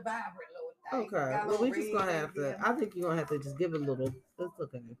 Just a vibrant little thing. Okay, well, we just gonna have to. I think you're gonna have to just give it a little. It's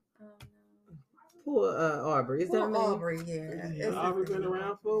okay. Poor Aubrey. Is that name? Aubrey, yeah. Aubrey's been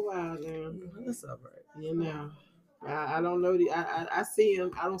around for a while now. That's all right. You know. I don't know. I see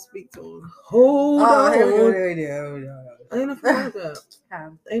him. I don't speak to him. Hold on. Ain't nothing wrong with that.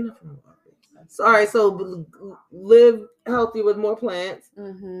 Ain't nothing wrong with it. All right, so live healthy with more plants.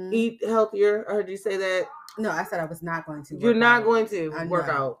 Mm-hmm. Eat healthier. I heard you say that. No, I said I was not going to. You're not going to work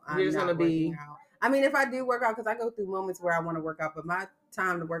out. You're just going to be. I mean, if I do work out, because I go through moments where I want to work out, but my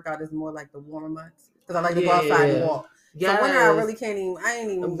time to work out is more like the warmer months, because I like to go outside and walk. Yes. So winter, I really can't even. I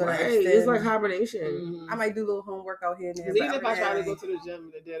ain't even gonna extend. It's like hibernation. Mm-hmm. I might do a little home workout here and there. Even if I try to go to the gym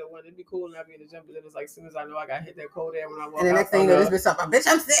in the dead of winter, it'd be cool not be in the gym. But then it's like, as soon as I know I got hit that cold air when I walk out. And the next thing you know, this bitch,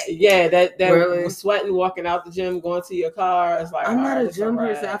 I'm sick. Yeah, that really? Sweating, walking out the gym, going to your car. It's like, I'm not a gym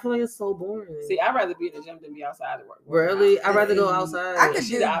person. I feel like it's so boring. See, I'd rather be in the gym than be outside at work. Really, I'd rather go outside. I could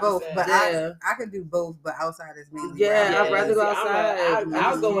do both, but I could do both, but outside is mainly. Yeah, I'd rather go outside.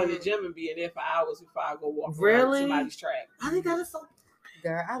 I'll go in the gym and be in there for hours before I go walk around somebody's track. I think that is so.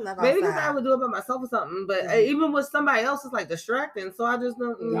 Girl, I love outside. Maybe because I would do it by myself or something, but even with somebody else, it's like distracting. So I just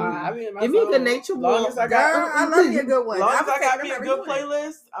don't. I mean, give me the nature walk. I love you a good one. As long as I got me a good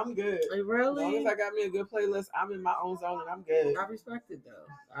playlist, I'm good. Really? As long as I got me a good playlist, I'm in my own zone and I'm good. I respect it though.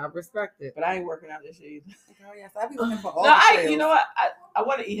 I respect it, but I ain't working out this year either. Oh yes, I be looking for all. No, you know what? I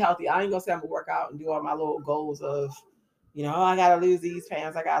want to eat healthy. I ain't gonna say I'm gonna work out and do all my little goals of. You know, I gotta lose these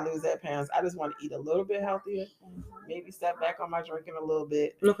pounds. I gotta lose that pounds. I just want to eat a little bit healthier. Maybe step back on my drinking a little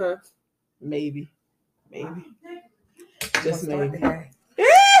bit. Okay. Maybe. Just maybe.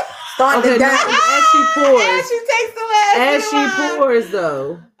 Start the day. As she pours. As she takes the last. As she pours,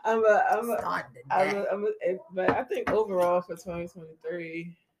 though. But I think overall for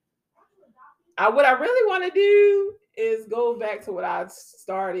 2023, What I really want to do is go back to what I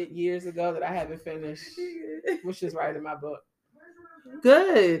started years ago that I haven't finished, which is writing my book.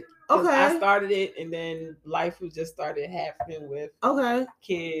 Good. Okay. I started it, and then life was just started happening with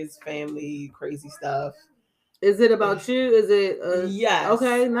kids, family, crazy stuff. Is it about you? Is it? Yes.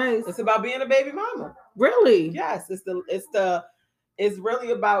 Okay, nice. It's about being a baby mama. Really? Yes. It's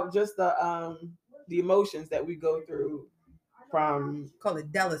really about just the emotions that we go through from. Call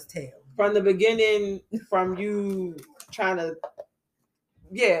it Della's tale. From the beginning, from you trying to,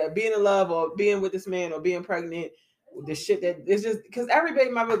 being in love or being with this man or being pregnant, the shit that it's just because every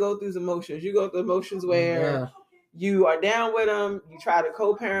baby mama go through emotions. You go through emotions where you are down with them, you try to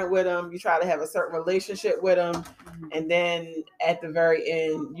co-parent with them, you try to have a certain relationship with them, and then at the very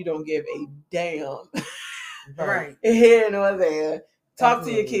end, you don't give a damn. Right. Here nor there. Talk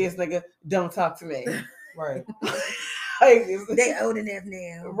to your kids, nigga. Don't talk to me. Right. Like, they old enough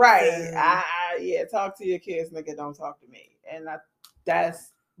now. Right. Talk to your kids, nigga. Don't talk to me. And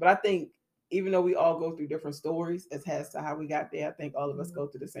but I think even though we all go through different stories as to how we got there, I think all of us go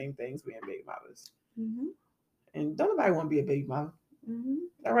through the same things being baby mothers. Mm-hmm. And don't nobody want to be a baby mama. Mm-hmm.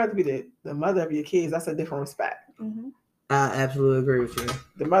 I'd rather be the mother of your kids. That's a different respect. Mm-hmm. I absolutely agree with you.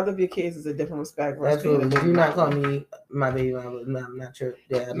 The mother of your kids is a different respect. Absolutely. If you're not calling me my baby mama, I'm not sure.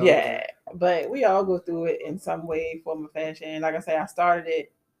 But we all go through it in some way, form, or fashion. Like I said, I started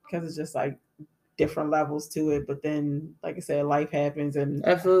it because it's just like different levels to it. But then, like I said, life happens. And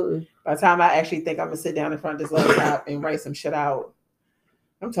absolutely. By the time I actually think I'm going to sit down in front of this laptop and write some shit out,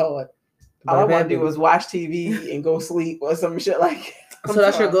 I'm tired. All I want to do is watch TV and go sleep or some shit like that. So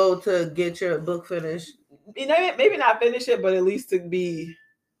that's your goal, to get your book finished? You know, maybe not finish it, but at least to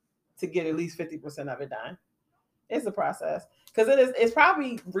get at least 50% of it done. It's a process. Because it's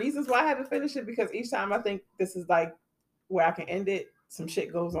probably reasons why I haven't finished it, because each time I think this is like where I can end it, some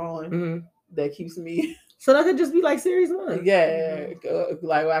shit goes on that keeps me. So that could just be like series 1. Yeah.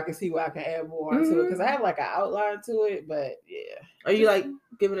 Like where I can see where I can add more to it. Because I have like an outline to it, but yeah. Are you like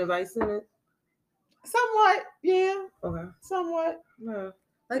giving advice in it? Somewhat, yeah. Okay. Somewhat. No.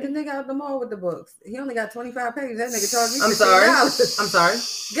 Like the nigga out the mall with the books. He only got 25 pages. That nigga charged me $15. I'm sorry.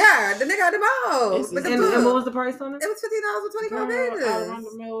 God, the nigga out the mall with the book. And what was the price on it? It was $15 with 25 pages. Around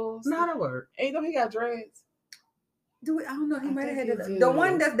the mills. Not a word. Ain't no, he got dreads. I don't know. He might have had the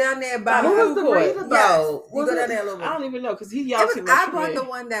one that's down there by what was the price about? You go down there a little bit. I don't even know because he yelled too much. I bought the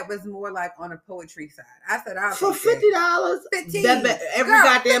one that was more like on a poetry side. I said for $50, 15. Every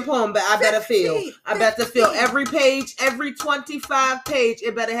goddamn poem, but I better feel. I better feel every page, every 25 page.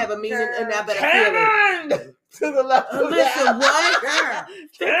 It better have a meaning, and I better feel it. To the left. Listen, what?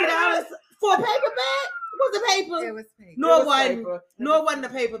 $50 for a paperback? Was the paper? It was paper. No, it wasn't a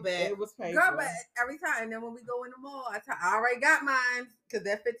paperback. It was paper. Girl, but every time, and then when we go in the mall, I already got mine, because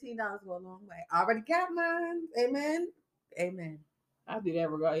that $15 go a long way. I already got mine. Amen. I do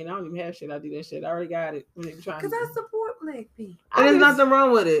that regardless. I don't even have shit. I do that shit. I already got it. Because I support Black people. There's nothing wrong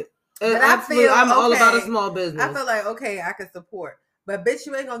with it. I'm all about a small business. I feel like, okay, I can support. But bitch,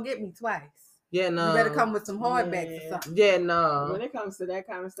 you ain't going to get me twice. Yeah, no. You better come with some hardbacks or something. Yeah, no. When it comes to that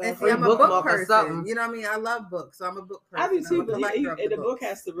kind of stuff, and see, I'm a book person. You know what I mean? I love books, so I'm a book person. I do too, but the book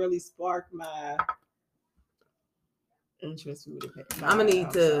has to really spark my interest. I'm gonna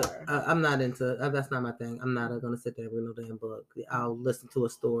need to. I'm not into. That's not my thing. I'm not gonna sit there and read no damn book. I'll listen to a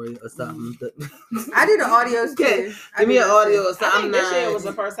story or something. I do the audios too. Give me an audio or something. This year was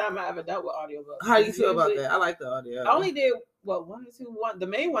the first time I ever dealt with audiobooks. How do you feel about that? I like the audio. I only did one or two. The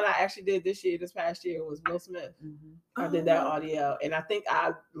main one I actually did this past year was Will Smith. I did that audio, and I think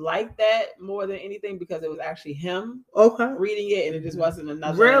I liked that more than anything because it was actually him reading it, and it just wasn't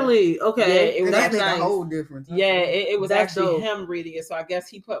another. Really? Okay. Yeah, it was actually a whole difference. Yeah, it was actually him reading it, so I guess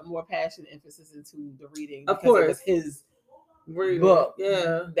he put more passion and emphasis into the reading. Of course, it was his book.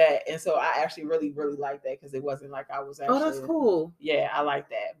 Yeah, and so I actually really, really liked that because it wasn't like I was actually. Oh, that's cool. Yeah, I like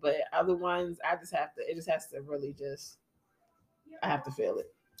that, but other ones, I just have to. It just has to really just. I have to feel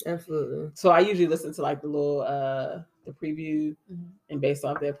it. Absolutely. So I usually listen to like the little the preview, and based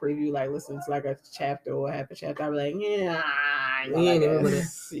off that preview, like listen to like a chapter or half a chapter. I'm like, I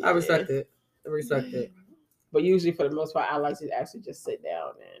respect it. I respect it. But usually, for the most part, I like to actually just sit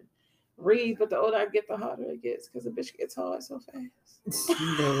down and read. But the older I get, the harder it gets because the bitch gets hard so fast.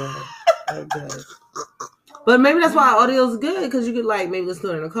 But maybe that's why audio is good because you could like maybe listen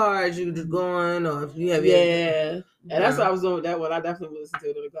to it in the car as you just going, or if you have and that's what I was doing with that one. I definitely would listen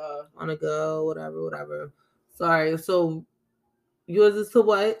to it in the car on the go, whatever. Sorry, so yours is to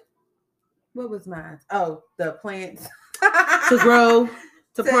what? What was mine? Oh, the plants to grow,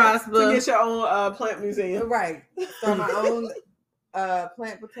 to prosper, to get your own plant museum, right? So my own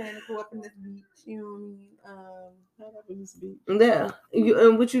Plant Botanical up in this beach. You know what I mean? Up in this beach. Yeah.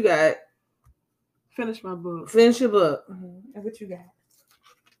 And what you got? Finish my book. Finish your book. Mm-hmm. And what you got?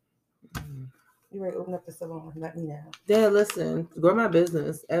 You ready to open up the salon? Let me know. Yeah, listen, grow my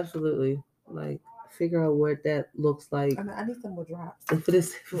business. Absolutely. Like, figure out what that looks like. I need some more drops.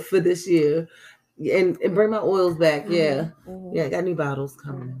 For this year. And bring my oils back. Yeah. Mm-hmm. Yeah, I got new bottles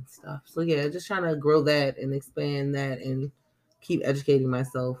coming and stuff. So yeah, just trying to grow that and expand that and keep educating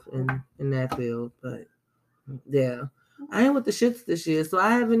myself in that field. But yeah. I ain't with the shits this year, so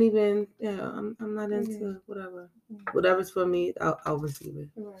I haven't even. Yeah, I'm not into whatever. Whatever's for me, I'll receive it.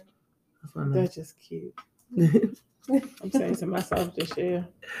 Right. That's just cute. I'm saying to myself this year.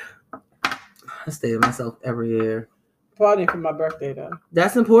 I stay with myself every year. Partying for my birthday though.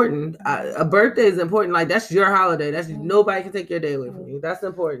 That's important. A birthday is important. Like that's your holiday. That's nobody can take your day away from you. That's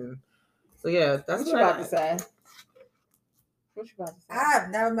important. So yeah, that's what you about to say. What you about to say? I've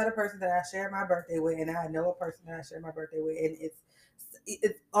never met a person that I share my birthday with, and I know a person that I share my birthday with, and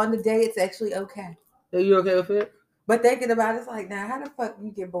it's on the day. It's actually okay. Are you okay with it? But thinking about it, it's like, now how the fuck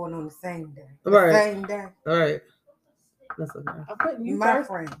you get born on the same day? Same day. All right. That's okay. I'm putting you my first.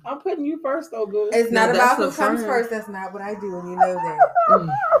 Friend. I'm putting you first though, boo. It's not about who comes first. That's not what I do, and you know that.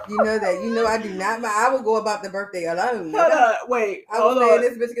 You know that. You know I do not. I will go about the birthday alone. Hold on, wait. I will say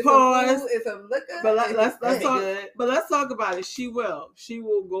this bitch gets some food and some liquor. But let's talk. But let's talk about it. She will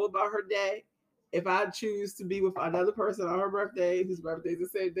go about her day. If I choose to be with another person on her birthday, whose birthday is the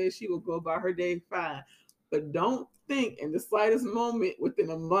same day, she will go about her day fine. But don't think in the slightest moment within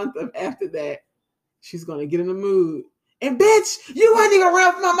a month of after that, she's gonna get in the mood. And bitch, you weren't even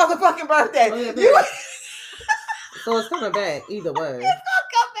around for my motherfucking birthday. Oh, yeah, so it's coming back either way. It's gonna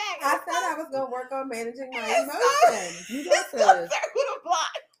come back. I said I was gonna work on managing my emotions. You got this.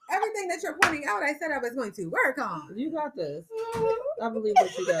 Everything that you're pointing out, I said I was going to work on. You got this. I believe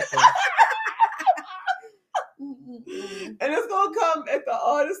that you got this. And it's gonna come at the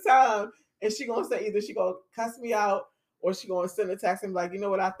oddest time. And she gonna say either she gonna cuss me out or she gonna send a text and be like, you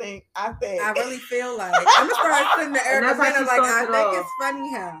know what I think? I really feel like I'm gonna start sitting there and like I think it's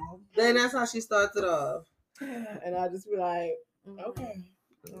funny how. Then that's how she starts it off. And I just be like, okay.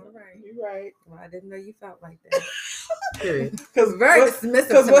 All right. You're right. Well, I didn't know you felt like that. Period. Because very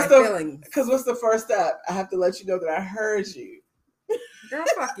dismissive to my feelings. Because what's the first step? I have to let you know that I heard you. Girl,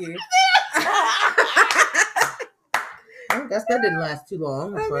 fuck you. That didn't last too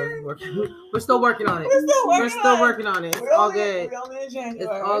long. We're still working on it. We're still working on it. It's all good. We're only in January.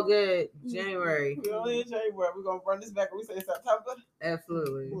 It's all good. January. We're only in January. We're gonna run this back. We say September.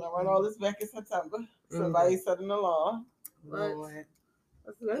 Absolutely. We're gonna run all this back in September. Somebody setting the law. What?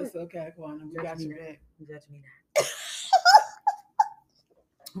 It's okay, Kwana. We got you back. Judge me not.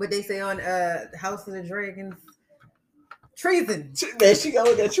 What they say on House of the Dragons? Treason. There she go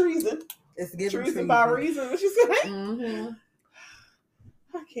with that treason. It's given treason by reason. What she said? Mm-hmm.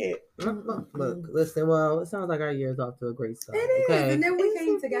 I can't. Look, listen. Well, it sounds like our year's off to a great start. It is, okay? And then we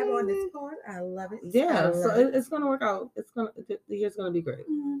came together on this part. I love it. Yeah, it's gonna work out. The year's gonna be great.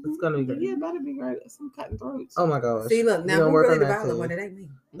 Mm-hmm. It's gonna be great. Yeah, better be great. Some cutting throats. Oh my gosh. See, look now, who really the violent one? It ain't me.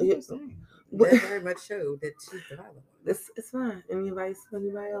 That very much showed that she's the violent one. It's fine. Any advice for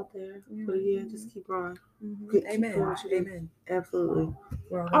anybody out there? But yeah, just keep on. Mm-hmm. Amen. Amen. Absolutely.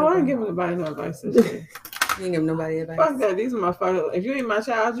 I ain't giving nobody no advice this year. You ain't giving nobody advice. Fuck that. These are my fuckers. If you ain't my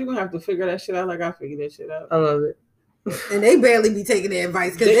child, you're gonna have to figure that shit out like I figured that shit out. I love it. And they barely be taking their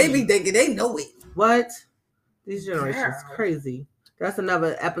advice because they be thinking they know it. What? These generations crazy. That's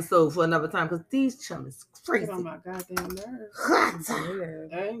another episode for another time because these chums is crazy. Get on my goddamn nerves.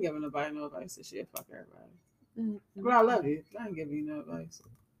 I ain't giving nobody no advice this year. Fuck everybody. Mm-hmm. But I love you. I ain't giving you no advice.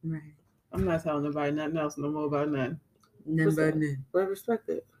 Right. I'm not telling nobody nothing else no more about nothing. None but none. But I respect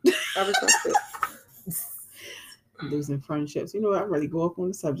it. I respect it. Losing friendships. You know what? I really go up on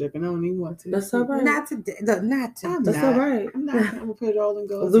the subject and I don't even want to. That's all right. Not today. Not today. That's all right. I'm gonna put it all in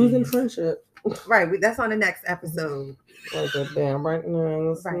gold. Losing friendship. Right. That's on the next episode. Like that damn right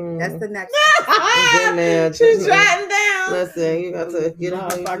now. Right. That's the next episode. She's jotting down. Listen, you got to get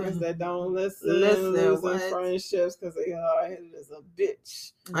out. Motherfuckers that don't listen losing friendships because they are headed as a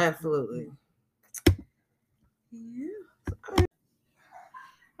bitch. Absolutely. Yeah.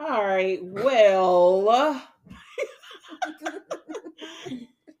 All right. Well.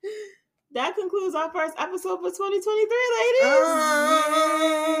 That concludes our first episode for 2023, ladies.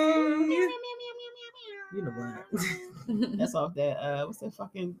 You know what? That's off that. What's that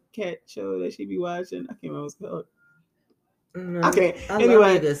fucking cat show that she be watching? I can't remember what's called. No, Okay. I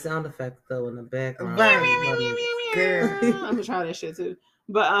anyway, love the sound effect though in the background. Right. I'm gonna try that shit too.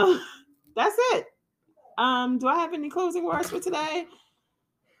 But that's it. Do I have any closing words for today?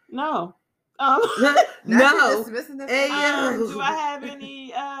 No. No. Hey, Do I have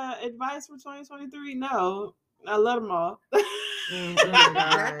any advice for 2023? No. I love them all.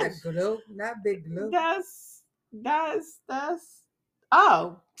 Not the glue, not big glue. That's.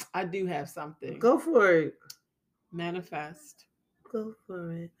 Oh, I do have something. Go for it. Manifest. Go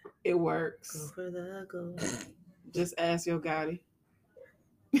for it. It works. Go for the go. Just ask your Gotti.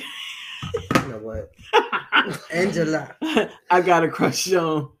 You know what? Angela. I got a crush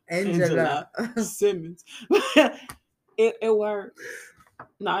on Angela. Simmons. it works.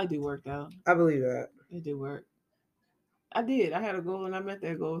 No, I do work though. I believe that. It did work. I did. I had a goal and I met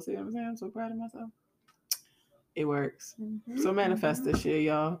that goal. See what I'm saying? I'm so proud of myself. It works. So manifest this year,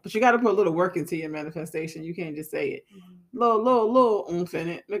 y'all. But you got to put a little work into your manifestation. You can't just say it. Little oomph in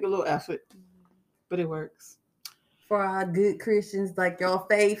it. Make a little effort. But it works. For our good Christians like your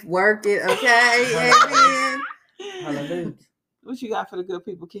faith, work it, okay? Amen. Hallelujah. What you got for the good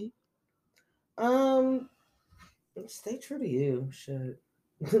people, Keith? Stay true to you. Shit.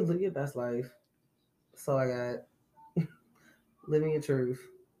 Live your best life. That's all I got. Living your truth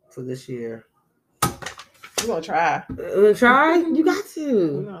for this year. We're gonna try. Try? You got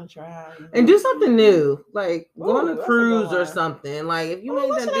to. We're gonna try. And do something new. Like go on a that's a cruise good or one. something. Like if you ain't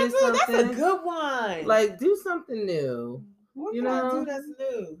What done should I do do? something. That's a good one. Like do something new. What you can I know? do that's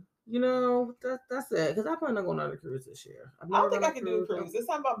new? You know, that's it. Because I plan on going on a cruise this year. I don't think I can do a cruise. It's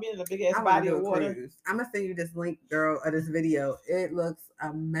something about being in a big ass I wanna body do of a water. cruise. I'm gonna send you this link, girl, of this video. It looks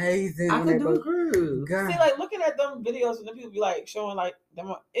amazing. I when can they do a both- cruise. Girl. See, like looking at them videos and the people be like showing like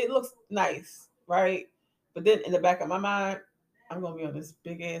them, it looks nice, right? But then in the back of my mind, I'm gonna be on this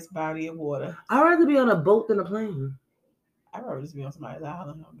big ass body of water. I'd rather be on a boat than a plane. I'd rather just be on somebody's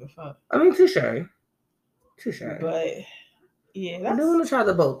island. I don't give a fuck. I mean, touche. But yeah, I that's. do want to try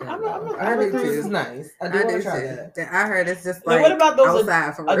the boat thing. I'm a I think do cruise too. is nice. I do I want do to try too. that. I heard it's just Now, like what about those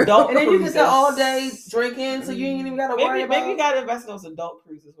outside for real. adult And then you can cruises? sit all day drinking, so you ain't even got to worry about. Maybe you gotta invest in those adult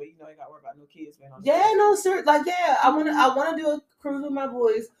cruises where you know you gotta worry about no kids being on. Yeah, no, sir. Like, yeah, I want to do a cruise with my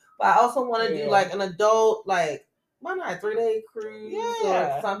boys, but I also want to do like an adult, like, why not 3-day cruise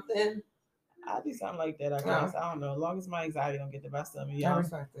or something? I'll do something like that. I guess I don't know. As long as my anxiety don't get the best of me, I y'all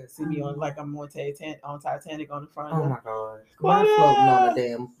respect this. see me on like I'm on Titanic on the front. Oh my god, Squatter! we're floating on a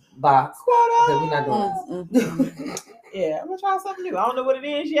damn box. Squatter! So we're not doing this. Yeah, I'm gonna try something new. I don't know what it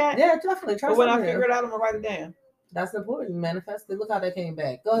is yet. Yeah, definitely. Try But when I something figure new. it out, I'm gonna write it down. That's important. Manifest it. Look how that came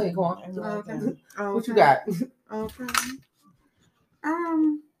back. Go ahead, Quan. Okay. What you got? Okay.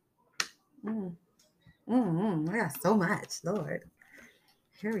 I got so much, Lord.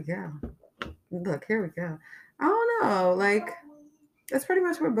 Here we go. Look, here we go. I don't know, like that's pretty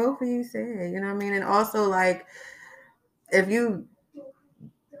much what both of you said. You know what I mean? And also, like, if you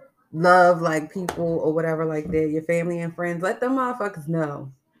love like people or whatever like that, your family and friends, let them motherfuckers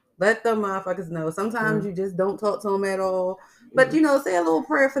know. Let them motherfuckers know. Sometimes you just don't talk to them at all, but you know, say a little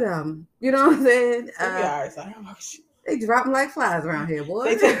prayer for them. You know what I'm saying? They drop them like flies around here, boy.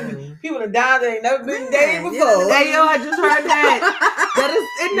 They take people to die that ain't never been dated before. Hey, yo, I just heard that.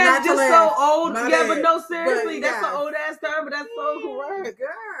 Isn't that just so old? My yeah, bad. but no, seriously, But, that's an old ass term, but that's so correct.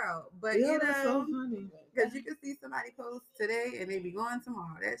 Girl. But Yeah, you that's so know, funny. because you can see somebody post today and they be gone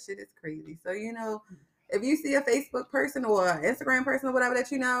tomorrow. That shit is crazy. So, you know, if you see a Facebook person or an Instagram person or whatever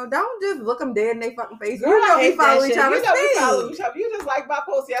that you know, don't just look them dead in their fucking face. Girl, you know I hate we follow that each shit. other's You know we follow things. each other. You just like my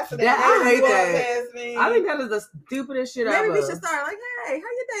post yesterday. Yeah, I hate that. Past me. I think that is the stupidest shit Maybe ever. we should start like, hey, how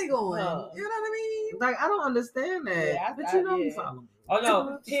your day going? Oh. You know what I mean? Like, I don't understand that. Yeah, but you know you yeah. follow me. Oh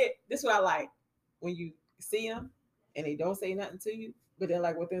no, here, this is what I like. When you see them and they don't say nothing to you, but then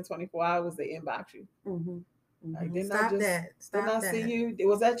like within 24 hours they inbox you. Mm-hmm. Like, didn't I Stop just- that. Stop Didn't I that. see you?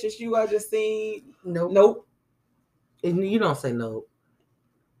 Was that just you I just seen? Nope. Nope. And you don't say no.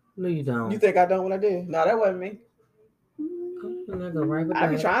 No, you don't. You think I done what I did? No, that wasn't me. And I go right with I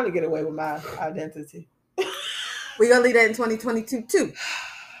be that. trying to get away with my identity. We gonna leave that in 2022 too.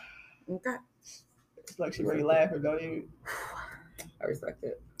 Okay. It's like she really laughing, don't you? I respect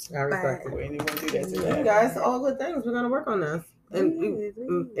it. I respect We ain't even gonna do that it. today. You guys, all good things. We're gonna work on this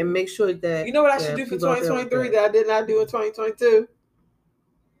and make sure that You know what I should do for people out there 2023 like that I did not do in 2022?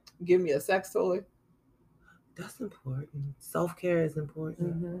 Give me a sex toy. That's important. Self-care is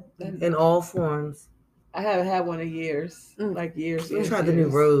important Mm-hmm. in all forms. I haven't had one in years. Mm. Like years. You years, tried the new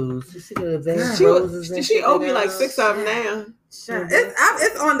years. rose. You see the advanced She, roses. and she shit owed me now? like 6 of them now. Sure.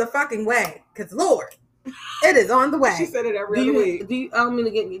 It's on the fucking way. Cause Lord, it is on the way. She said it every Do other you? week. Do you? I don't mean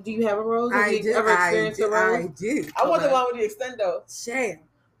to get you. Do you have a rose? Have I you do. ever experienced a rose? I do. I want the Okay. one with the extendo. Sham.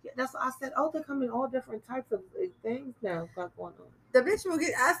 Yeah, that's what I said. Oh, they come in all different types of things now. Got going on. The bitch will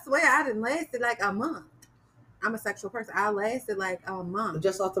get. I swear, I didn't lasted like a month. I'm a sexual person. I lasted like a month.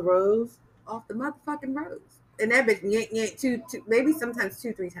 Just off the rose? Off the motherfucking rose. And that bitch yank two, maybe sometimes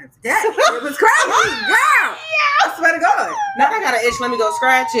 2-3 times a day. It was crazy, girl. I swear to God. Now I got an itch. Let me go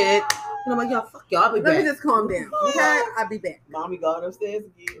scratch it. And I'm like, y'all, fuck y'all. I'll be back. Let me just calm down. Okay, I'll be back. Mommy going upstairs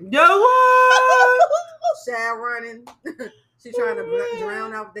again. Yo, what? Shad running. She trying to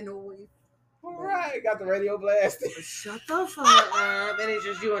drown out the noise. All right, got the radio blasted. Shut the fuck up. And it's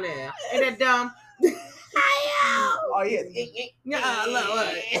just you in there. Ain't that dumb? Oh, yeah. Yeah,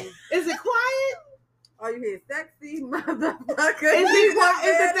 look. Is it quiet? All you hear, sexy motherfucker. Is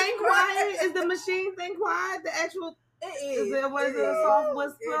the thing quiet? Is the machine thing quiet? The actual... Is it a soft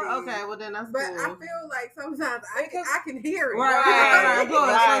whisper? Okay, well then that's but cool. I feel like sometimes I can hear it. Right. Good.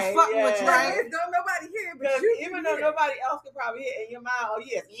 So it's fucking with you, Right. right? Don't nobody hear it, but Because you even though nobody else could probably hear it in your mind, oh,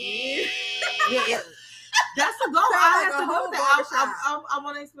 yes. Yeah. That's a goal. Sound I like have a to whole do that. barbershop. I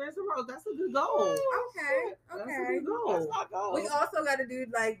want to experience the rose. That's a good goal. Okay. That's a Okay. good goal. That's my goal. We also got to do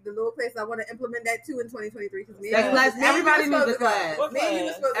like the little place. I want to implement that too in 2023 because Everybody needs a class. What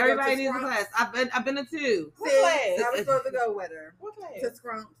class? Everybody needs a class. I've been to 2. What class? I was supposed to go with her. What class? To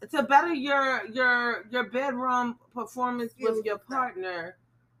scrum. To better your bedroom performance with your partner,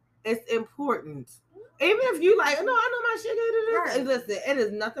 it's important. Even if you like, no, I know my shit. Right. Listen, it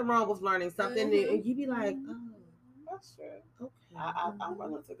is nothing wrong with learning something new, and you be like, oh, That's true. okay. I'm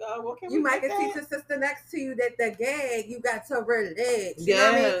willing to go. What can You we might get can teach that? a sister next to you that the gag you got to relax. You Yeah. know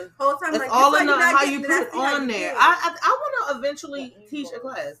what I mean? Whole time It's like all it's in like you're not how getting you it, put I it see how on you there. do it. I want to eventually teach a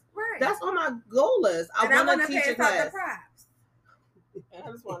class. Right. That's what my goal is. and I want to pass teach a out class. the props.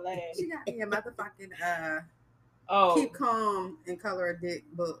 I just want to laugh. She got me a motherfucking Oh. keep calm and color a dick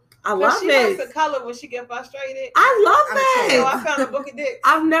book. I But love she likes it. the color when she get frustrated. I love I'm that. So I found a book of dicks.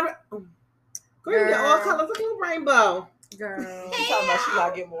 I've never. Girl, you got all Girl. colors. Look at the rainbow. Girl, She's talking about she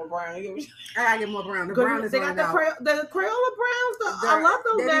gotta get more brown. I gotta get more brown. The Girl, brown is they got running out. the Crayola browns. I love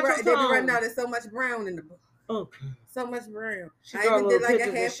those They be natural they be running tones. out. There's so much brown in the book. Okay. So much brown. She I draw even little did like a pictures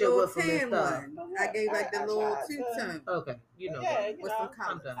and half shit full with them and tan stuff. one. I gave like the I little tried to- two-tone. Okay. You know. Yeah, what? you With know, some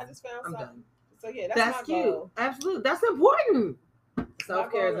colors. done. I just found I'm something. done. So yeah, That's my cute. goal. Absolutely. That's important. My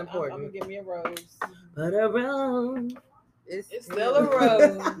Self-care is goal, important. I'm gonna give me a rose. But a rose. It's still a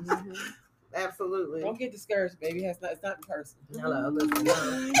rose. Mhm. Absolutely. Don't get discouraged, baby. It's not in person. Hello. Listen.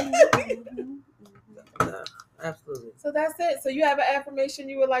 Mhm. No, absolutely. So that's it. So you have an affirmation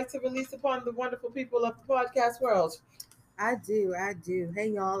you would like to release upon the wonderful people of the podcast world. I do. Hey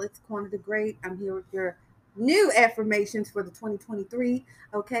y'all, it's Corner the Great. I'm here with your new affirmations for the 2023.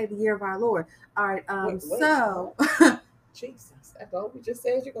 Okay, the year of our Lord. All right. Wait. So Jesus, that's all we just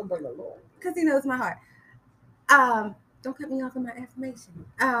said. You're gonna bring the Lord. because he knows my heart. Don't cut me off in my affirmation.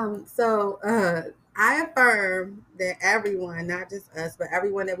 I affirm that everyone, not just us, but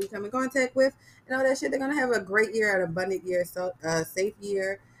everyone that we come in contact with and all that shit, they're gonna have a great year, an abundant year, so safe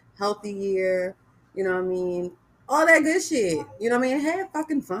year, healthy year, you know what I mean? All that good shit. You know what I mean? Have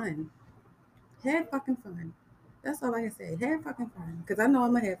fucking fun. That's all I can say. Have fucking fun. Because I know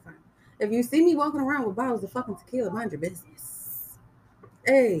I'm gonna have fun. If you see me walking around with bottles of fucking tequila, mind your business.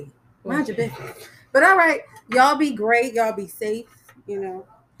 Hey, mind your business. But all right, y'all be great. Y'all be safe. You know,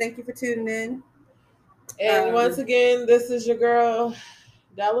 thank you for tuning in. And once again, this is your girl,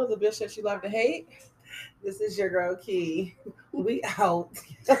 Della, the bitch that you love to hate. This is your girl Key. We out.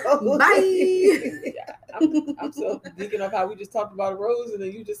 Bye. I'm still thinking of how we just talked about a rose, and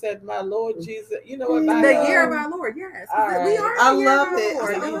then you just said, "My Lord Jesus." You know what? The year of our Lord, yes. All right. We are I the year of loved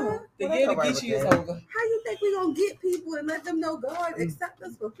our it. Lord. The Well, year to that's get you is all right over. How you think we gonna get people and let them know God accept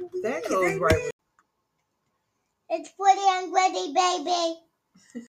us for who we That is? goes Amen. right with It's Pretty and Gritty, baby.